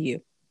do for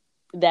you.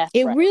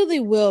 It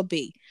really will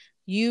be.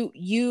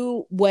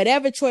 You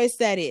whatever choice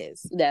that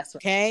is. That's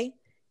right. Okay.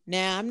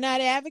 Now, I'm not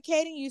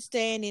advocating you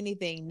stay in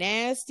anything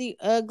nasty,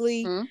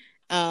 ugly,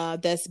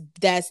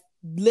 that's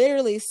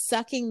literally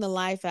sucking the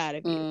life out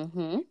of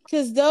you.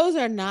 Because those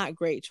are not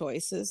great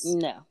choices.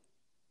 No.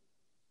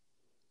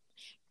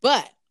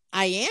 But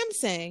I am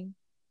saying,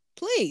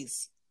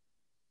 please,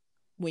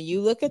 when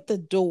you look at the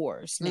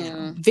doors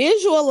now,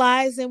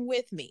 visualize them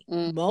with me.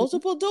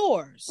 Multiple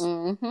doors.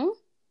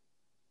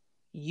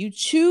 You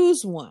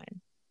choose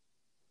one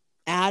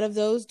out of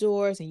those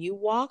doors and you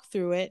walk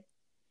through it.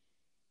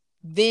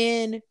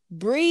 Then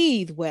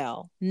breathe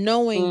well,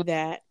 knowing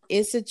that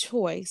it's a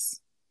choice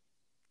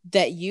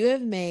that you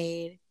have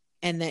made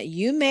and that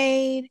you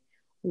made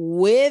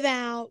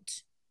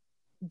without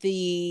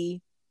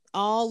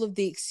all of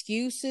the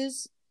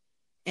excuses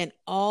and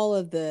all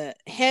of the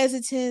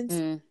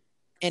hesitance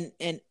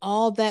and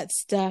all that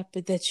stuff,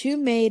 but that you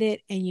made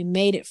it and you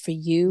made it for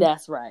you.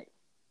 That's right.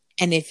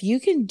 And if you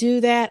can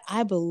do that,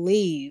 I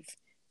believe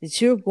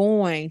that you're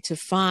going to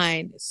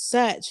find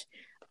such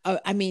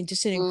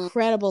just an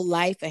incredible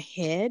life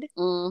ahead,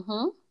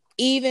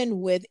 even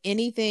with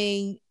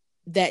anything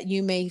that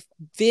you may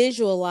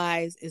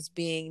visualize as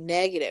being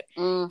negative.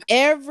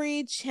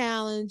 Every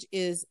challenge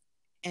is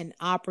an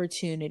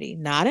opportunity,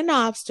 not an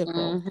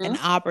obstacle, an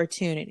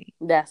opportunity.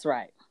 That's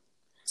right.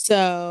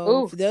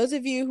 So for those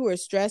of you who are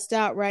stressed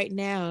out right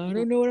now, I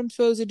don't know what I'm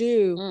supposed to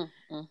do.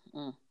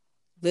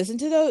 Listen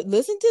to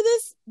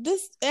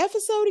this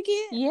episode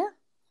again. Yeah.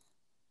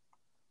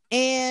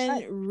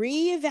 And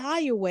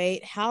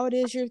reevaluate how it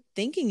is you're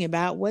thinking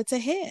about what's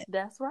ahead.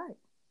 That's right.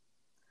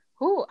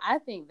 Ooh, I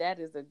think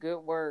that is a good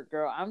word,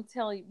 girl. I'm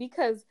telling you,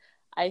 because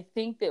I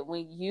think that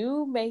when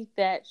you make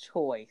that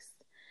choice,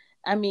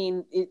 I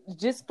mean,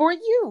 just for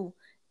you,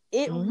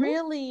 it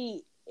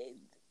really,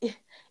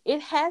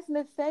 it has an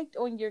effect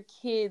on your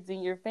kids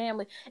and your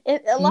family.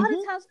 And a lot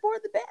of times for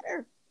the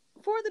better.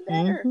 For the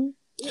better.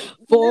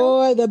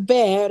 For the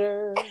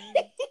better.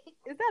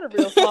 Is that a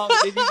real song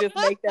or did you just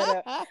make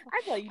that up?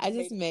 I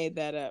just made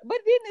that up. But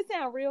didn't it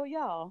sound real,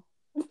 y'all?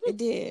 It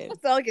did.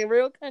 It sounded like a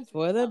real country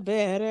for the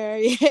better.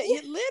 Yeah,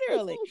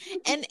 literally.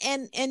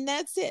 And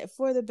that's it,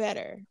 for the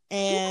better.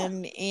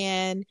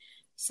 And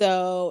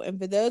so, and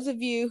for those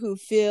of you who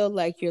feel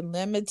like you're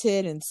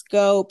limited in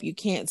scope, you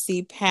can't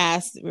see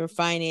past your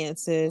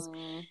finances,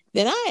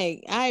 then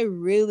I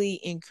really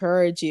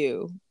encourage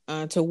you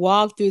to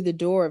walk through the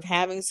door of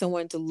having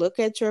someone to look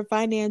at your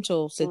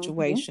financial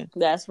situation.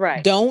 That's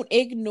right. Don't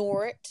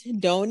ignore it.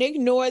 Don't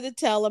ignore the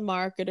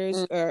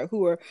telemarketers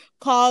who are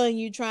calling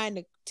you,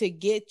 trying to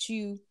get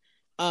you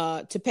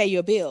to pay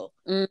your bill.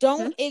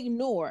 Don't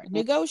ignore.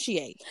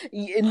 Negotiate.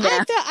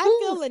 I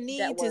feel a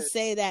need to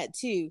say that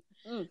too.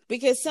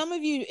 Because some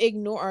of you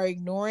are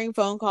ignoring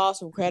phone calls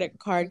from credit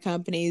card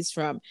companies,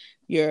 from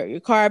your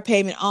car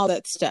payment, all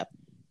that stuff.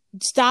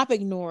 Stop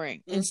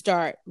ignoring and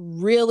start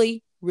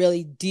really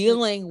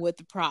dealing with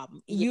the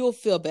problem. You'll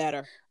feel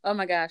better. Oh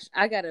my gosh,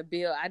 I got a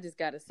bill. I just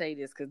got to say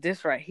this because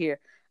this right here,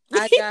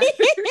 I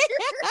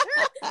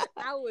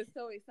was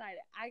so excited.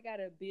 I got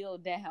a bill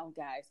down,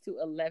 guys, to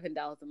 $11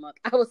 a month.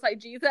 I was like,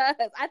 Jesus.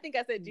 I think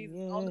I said Jesus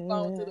on the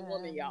phone to the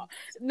woman, y'all.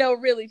 No,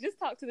 really, just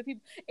talk to the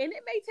people. And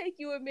it may take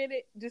you a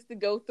minute just to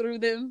go through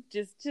them,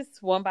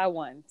 just one by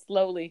one,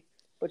 slowly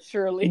but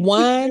surely.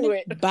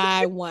 One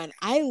by one.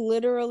 I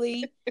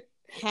literally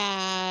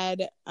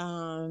had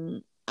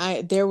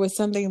there was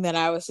something that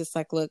I was just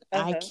like, look,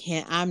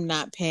 I'm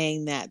not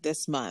paying that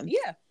this month.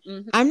 Yeah.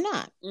 I'm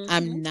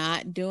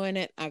not doing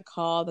it. I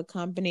called the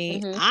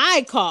company.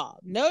 I called.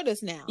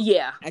 Notice now.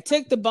 Yeah. I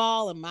took the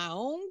ball in my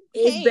own hands.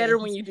 It's better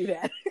when you do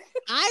that.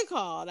 I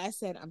called. I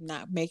said, I'm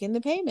not making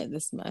the payment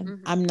this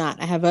month. I'm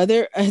not. I have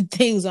other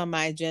things on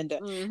my agenda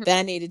that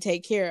I need to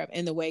take care of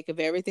in the wake of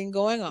everything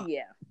going on.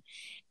 Yeah.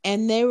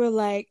 And they were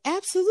like,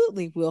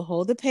 absolutely, we'll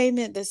hold the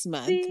payment this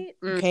month.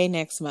 Pay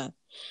next month.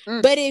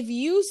 But if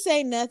you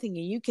say nothing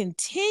and you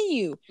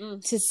continue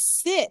to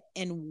sit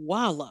and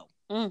wallow,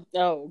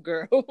 oh,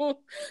 girl,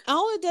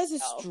 all it does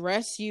is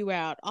stress you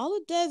out. All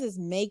it does is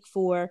make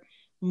for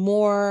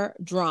more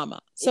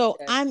drama. So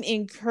I'm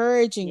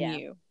encouraging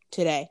you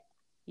today.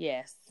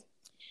 Yes.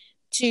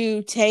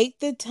 To take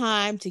the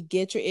time to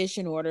get your ish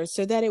in order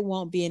so that it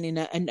won't be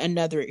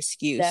another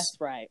excuse. That's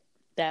right.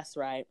 That's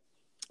right.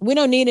 We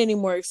don't need any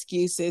more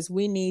excuses.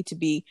 We need to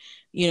be,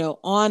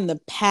 on the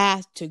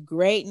path to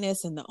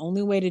greatness. And the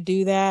only way to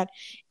do that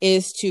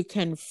is to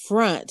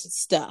confront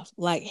stuff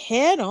like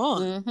head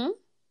on.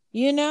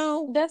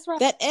 That's right.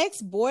 That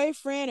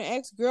ex-boyfriend or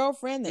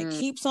ex-girlfriend that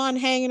keeps on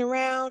hanging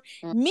around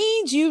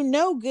means you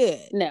no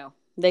good. No,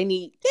 they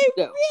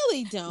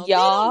really don't.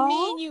 Y'all, they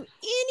don't mean you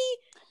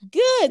any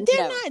Good.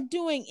 They're No. not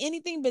doing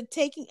anything but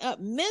taking up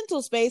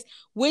mental space,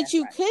 which That's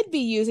you right. could be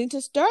using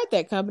to start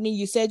that company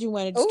you said you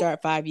wanted to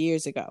start 5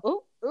 years ago.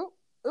 Ooh.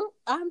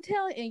 I'm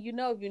telling you,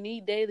 if you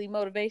need daily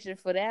motivation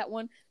for that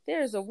one,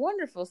 there's a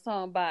wonderful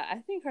song by,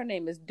 I think her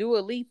name is Dua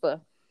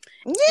Lipa.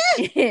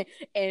 Yeah.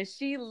 And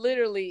she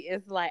literally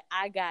is like,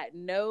 I got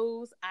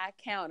no's, I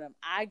count them.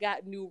 I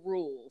got new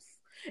rules.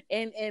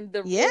 And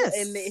the yes.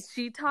 rule, and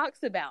she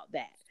talks about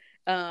that.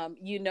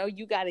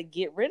 You got to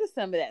get rid of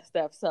some of that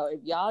stuff. So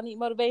if y'all need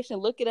motivation,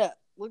 look it up.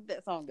 Look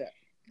that song up.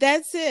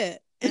 That's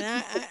it.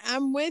 And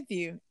I'm with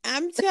you.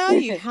 I'm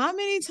telling you how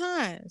many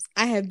times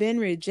I have been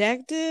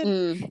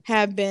rejected,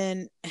 have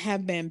been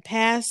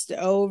passed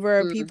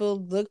over. People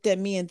looked at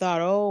me and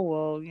thought, oh,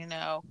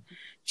 well,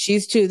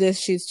 she's to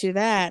this, she's to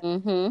that.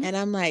 And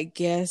I'm like,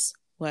 guess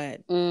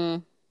what?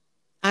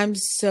 I'm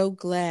so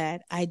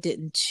glad I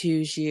didn't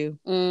choose you.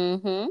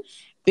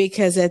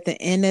 Because at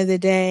the end of the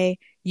day,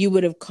 you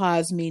would have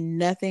caused me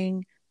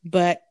nothing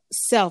but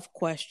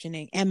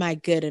self-questioning. Am I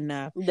good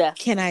enough?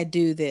 Can I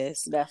do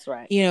this? That's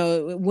right.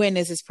 When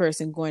is this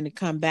person going to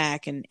come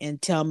back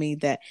and tell me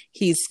that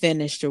he's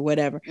finished or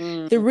whatever?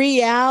 The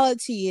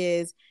reality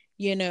is,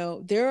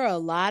 there are a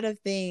lot of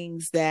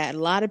things a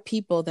lot of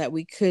people that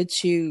we could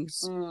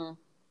choose,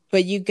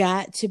 but you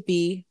got to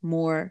be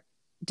more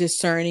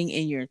discerning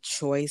in your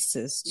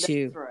choices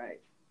too. That's right.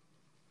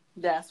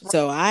 That's right.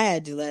 So I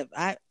had to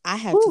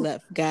to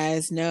let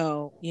guys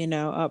know,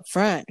 up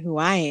front who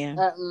I am.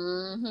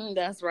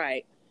 That's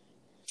right.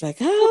 It's like,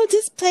 oh,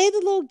 just play the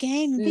little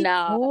game and be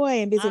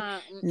coy and be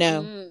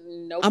no.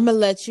 Nope. I'm gonna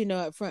let you know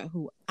up front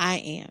who I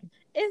am,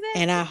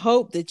 and I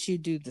hope that you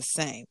do the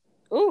same.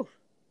 Ooh,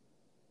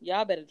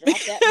 y'all better drop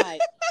that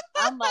mic.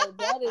 I'm like,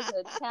 that is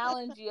a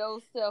challenge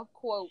yourself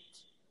quote.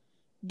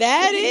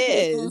 That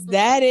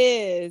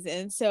is.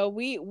 And so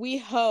we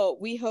hope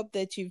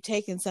that you've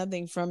taken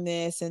something from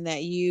this and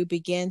that you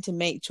begin to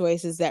make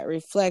choices that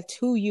reflect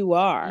who you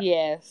are.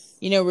 Yes.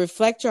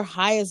 Reflect your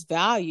highest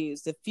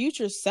values, the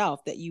future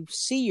self that you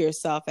see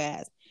yourself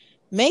as.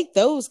 Make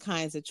those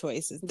kinds of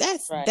choices.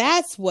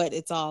 That's what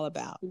it's all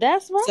about.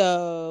 That's right.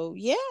 So,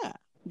 yeah.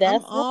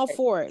 I'm all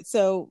for it.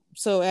 So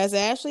as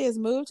Ashley has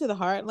moved to the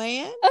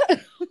heartland,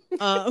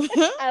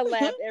 I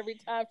laughed every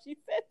time she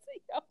said to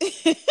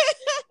y'all.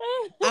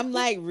 I'm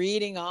like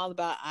reading all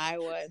about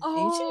Iowa.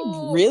 You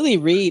should really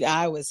read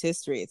Iowa's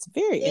history. It's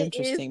very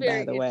interesting,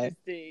 by the way.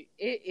 It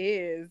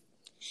is.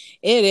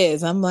 It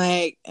is. I'm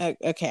like,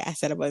 okay, I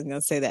said I wasn't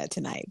going to say that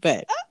tonight,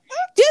 but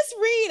just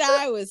read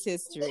Iowa's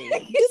history.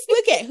 Just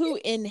look at who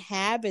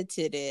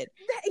inhabited it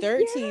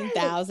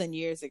 13,000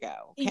 years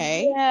ago.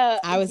 Okay. Yeah.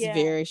 I was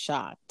very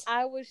shocked.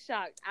 I was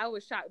shocked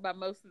by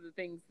most of the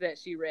things that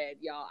she read,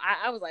 y'all.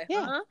 I was like,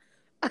 huh?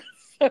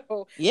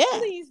 So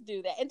please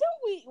do that. And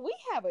don't we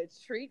have a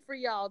treat for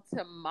y'all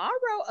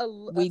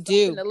tomorrow? We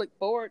do. To look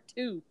forward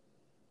to.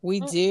 We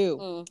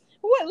do.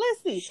 What?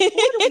 Let's see.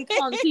 What do we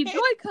call them? See, Joy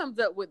comes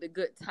up with the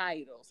good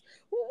titles.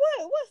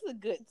 What's the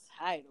good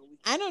title?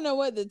 I don't know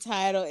what the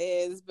title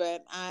is,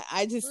 but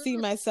I just see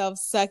myself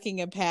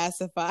sucking a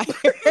pacifier.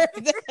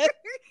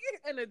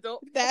 An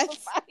adult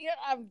pacifier?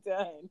 I'm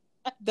done.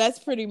 That's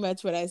pretty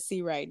much what I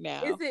see right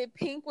now. Is it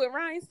pink with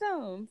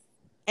rhinestones?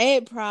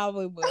 It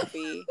probably will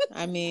be.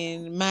 I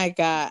mean, my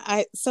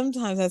God.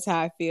 Sometimes that's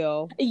how I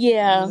feel.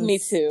 Yeah, me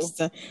too.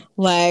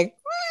 Like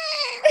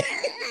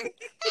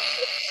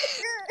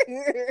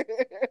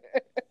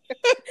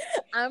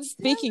I'm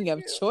speaking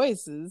of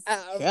choices,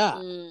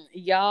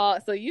 y'all.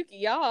 So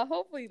y'all,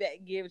 hopefully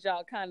that gives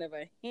y'all kind of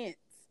a hint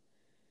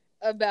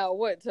about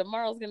what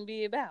tomorrow's going to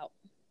be about.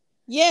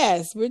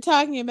 Yes, we're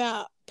talking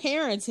about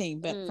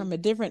parenting, but from a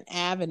different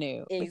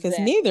avenue, because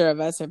neither of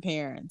us are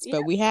parents,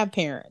 but we have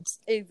parents.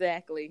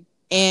 Exactly.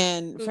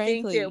 And who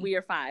frankly, think that we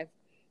are 5,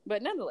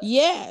 but nonetheless.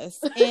 Yes,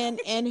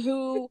 and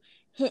who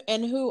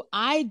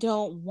I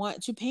don't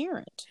want to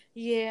parent.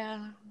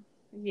 Yeah.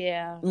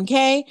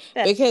 Okay?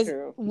 That's because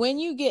true. When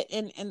you get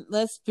and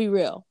let's be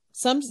real.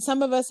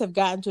 Some of us have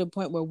gotten to a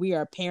point where we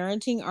are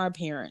parenting our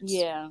parents.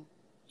 Yeah.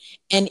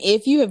 And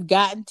if you have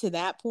gotten to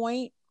that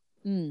point,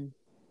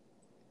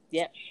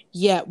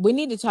 yeah, we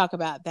need to talk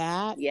about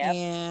that. Yeah.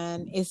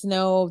 And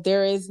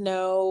there is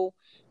no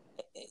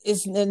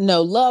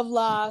love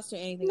lost or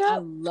anything. No.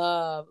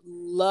 I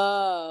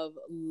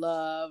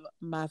love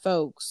my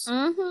folks.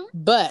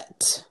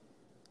 But,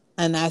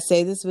 and I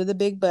say this with a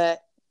big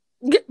but,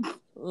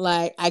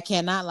 like, I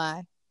cannot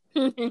lie.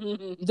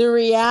 The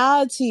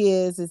reality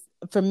is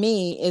for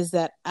me is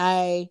that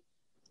I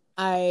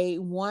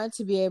want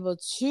to be able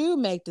to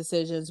make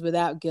decisions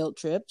without guilt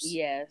trips.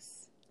 Yes.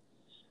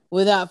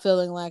 Without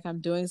feeling like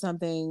I'm doing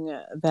something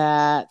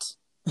that,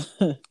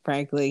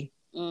 frankly,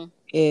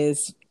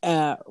 is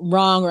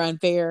wrong or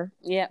unfair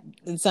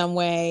in some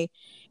way.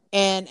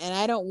 And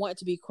I don't want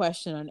to be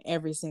questioned on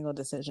every single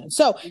decision.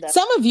 So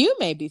some of you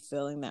may be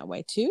feeling that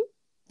way too.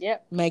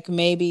 Yep. Like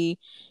maybe,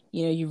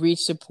 you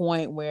reached a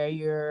point where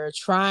you're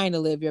trying to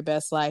live your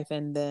best life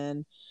and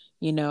then,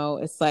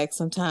 it's like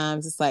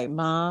sometimes it's like,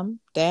 Mom,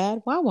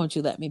 Dad, why won't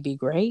you let me be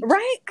great?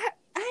 Right.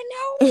 I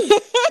know.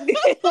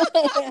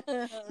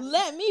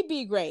 Let me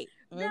be great.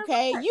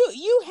 Okay,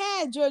 you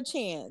had your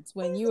chance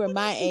when you were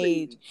my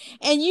age,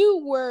 and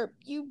you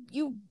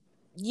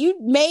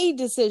made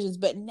decisions,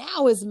 but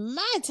now is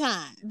my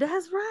time.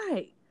 That's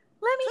right.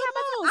 Let me have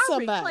my time.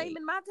 I'm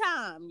reclaiming my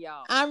time,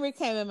 y'all. I'm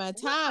reclaiming my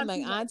time,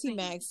 like Auntie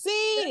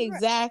Maxine.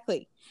 Exactly.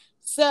 Right.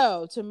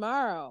 So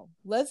tomorrow,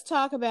 let's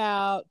talk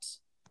about,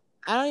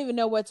 I don't even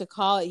know what to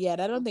call it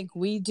yet. I don't think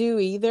we do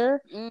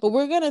either, but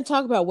we're going to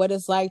talk about what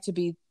it's like to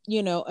be,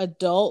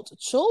 adult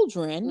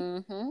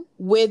children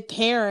with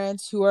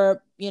parents who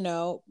are,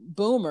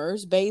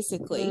 boomers,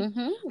 basically.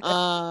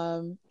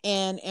 And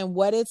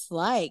what it's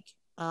like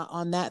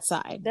on that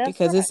side. That's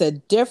because it's a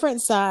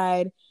different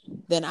side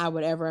than I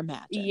would ever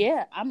imagine.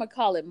 Yeah, I'm going to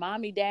call it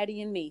Mommy,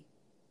 Daddy, and Me.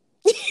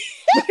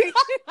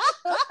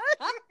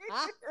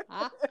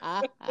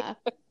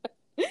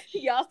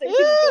 Y'all stay tuned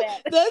for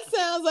that. That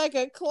sounds like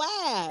a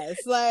class,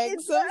 like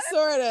some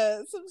sort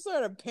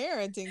of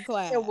parenting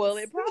class. Yeah, well,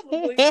 it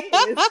probably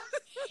is.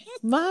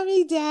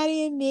 Mommy,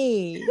 Daddy, and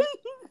Me.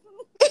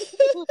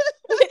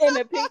 And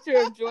a picture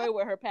of Joy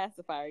with her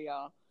pacifier,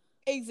 y'all.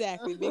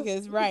 Exactly,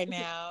 because right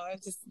now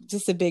it's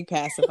just a big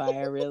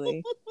pacifier,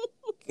 really.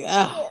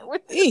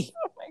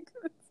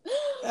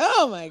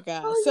 Oh my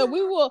gosh. So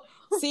we will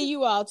see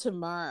you all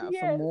tomorrow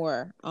for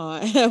more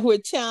on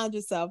with Challenge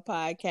Yourself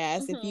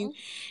podcast.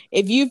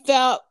 If you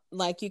felt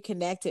like you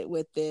connected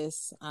with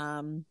this,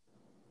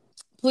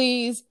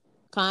 please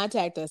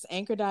contact us,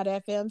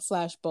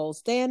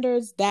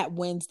 anchor.fm/boldstandards,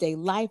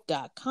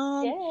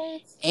 thatwednesdaylife.com.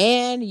 Yes.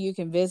 And you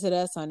can visit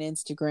us on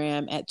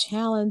Instagram at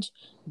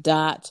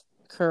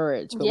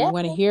challenge.courage. But we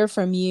want to hear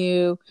from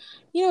you.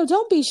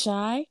 Don't be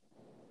shy.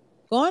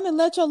 Go on and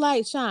let your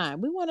light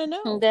shine. We want to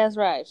know. That's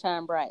right.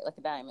 Shine bright like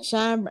a diamond.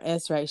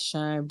 That's right.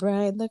 Shine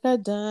bright like a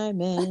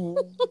diamond.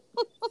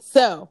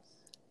 So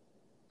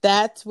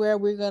that's where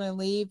we're going to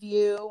leave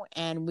you.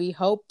 And we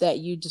hope that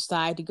you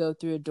decide to go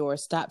through a door.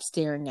 Stop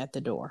staring at the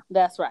door.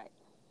 That's right.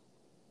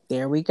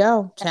 There we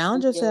go.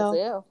 Challenge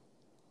yourself.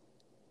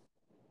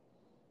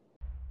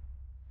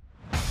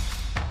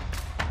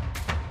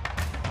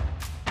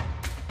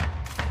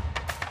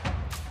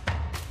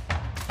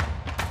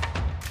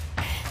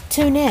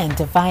 Tune in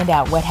to find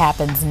out what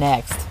happens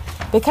next.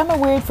 Become a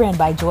Weird Friend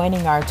by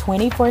joining our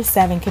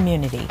 24/7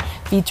 community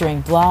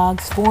featuring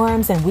blogs,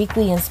 forums, and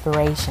weekly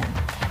inspiration.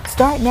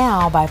 Start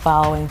now by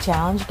following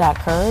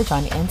challenge.courage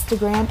on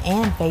Instagram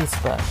and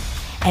Facebook.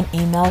 And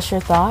email us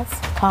your thoughts,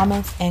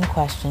 comments, and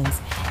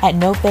questions at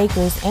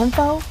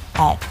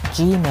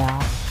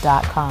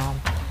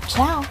nofakersinfo@gmail.com.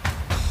 Ciao.